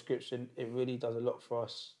subscription, it really does a lot for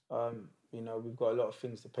us. We've got a lot of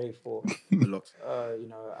things to pay for. A lot.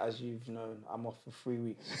 As you've known, I'm off for 3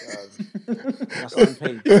 weeks. That's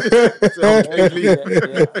unpaid.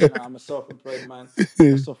 I'm a self-employed man.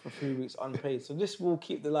 I'm off for 3 weeks unpaid. So this will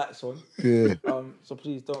keep the lights on. Yeah. So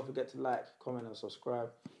please don't forget to like, comment, and subscribe.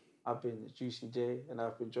 I've been Juicy J, and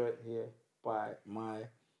I've been joined here by my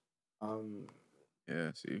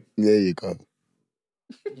see. There you go.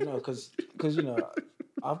 Because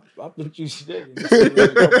I've been Juicy J.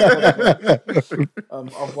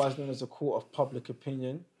 Otherwise known as a court of public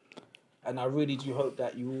opinion. And I really do hope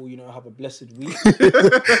that you all, have a blessed week.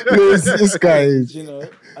 This guy is.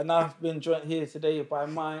 And I've been joined here today by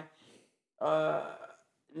my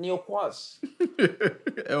Neil Quaz.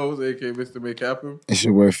 Els, aka Mr. Make Happen. It's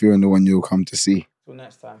your worth, you're the one you'll come to see. Till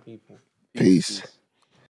next time, people. Peace.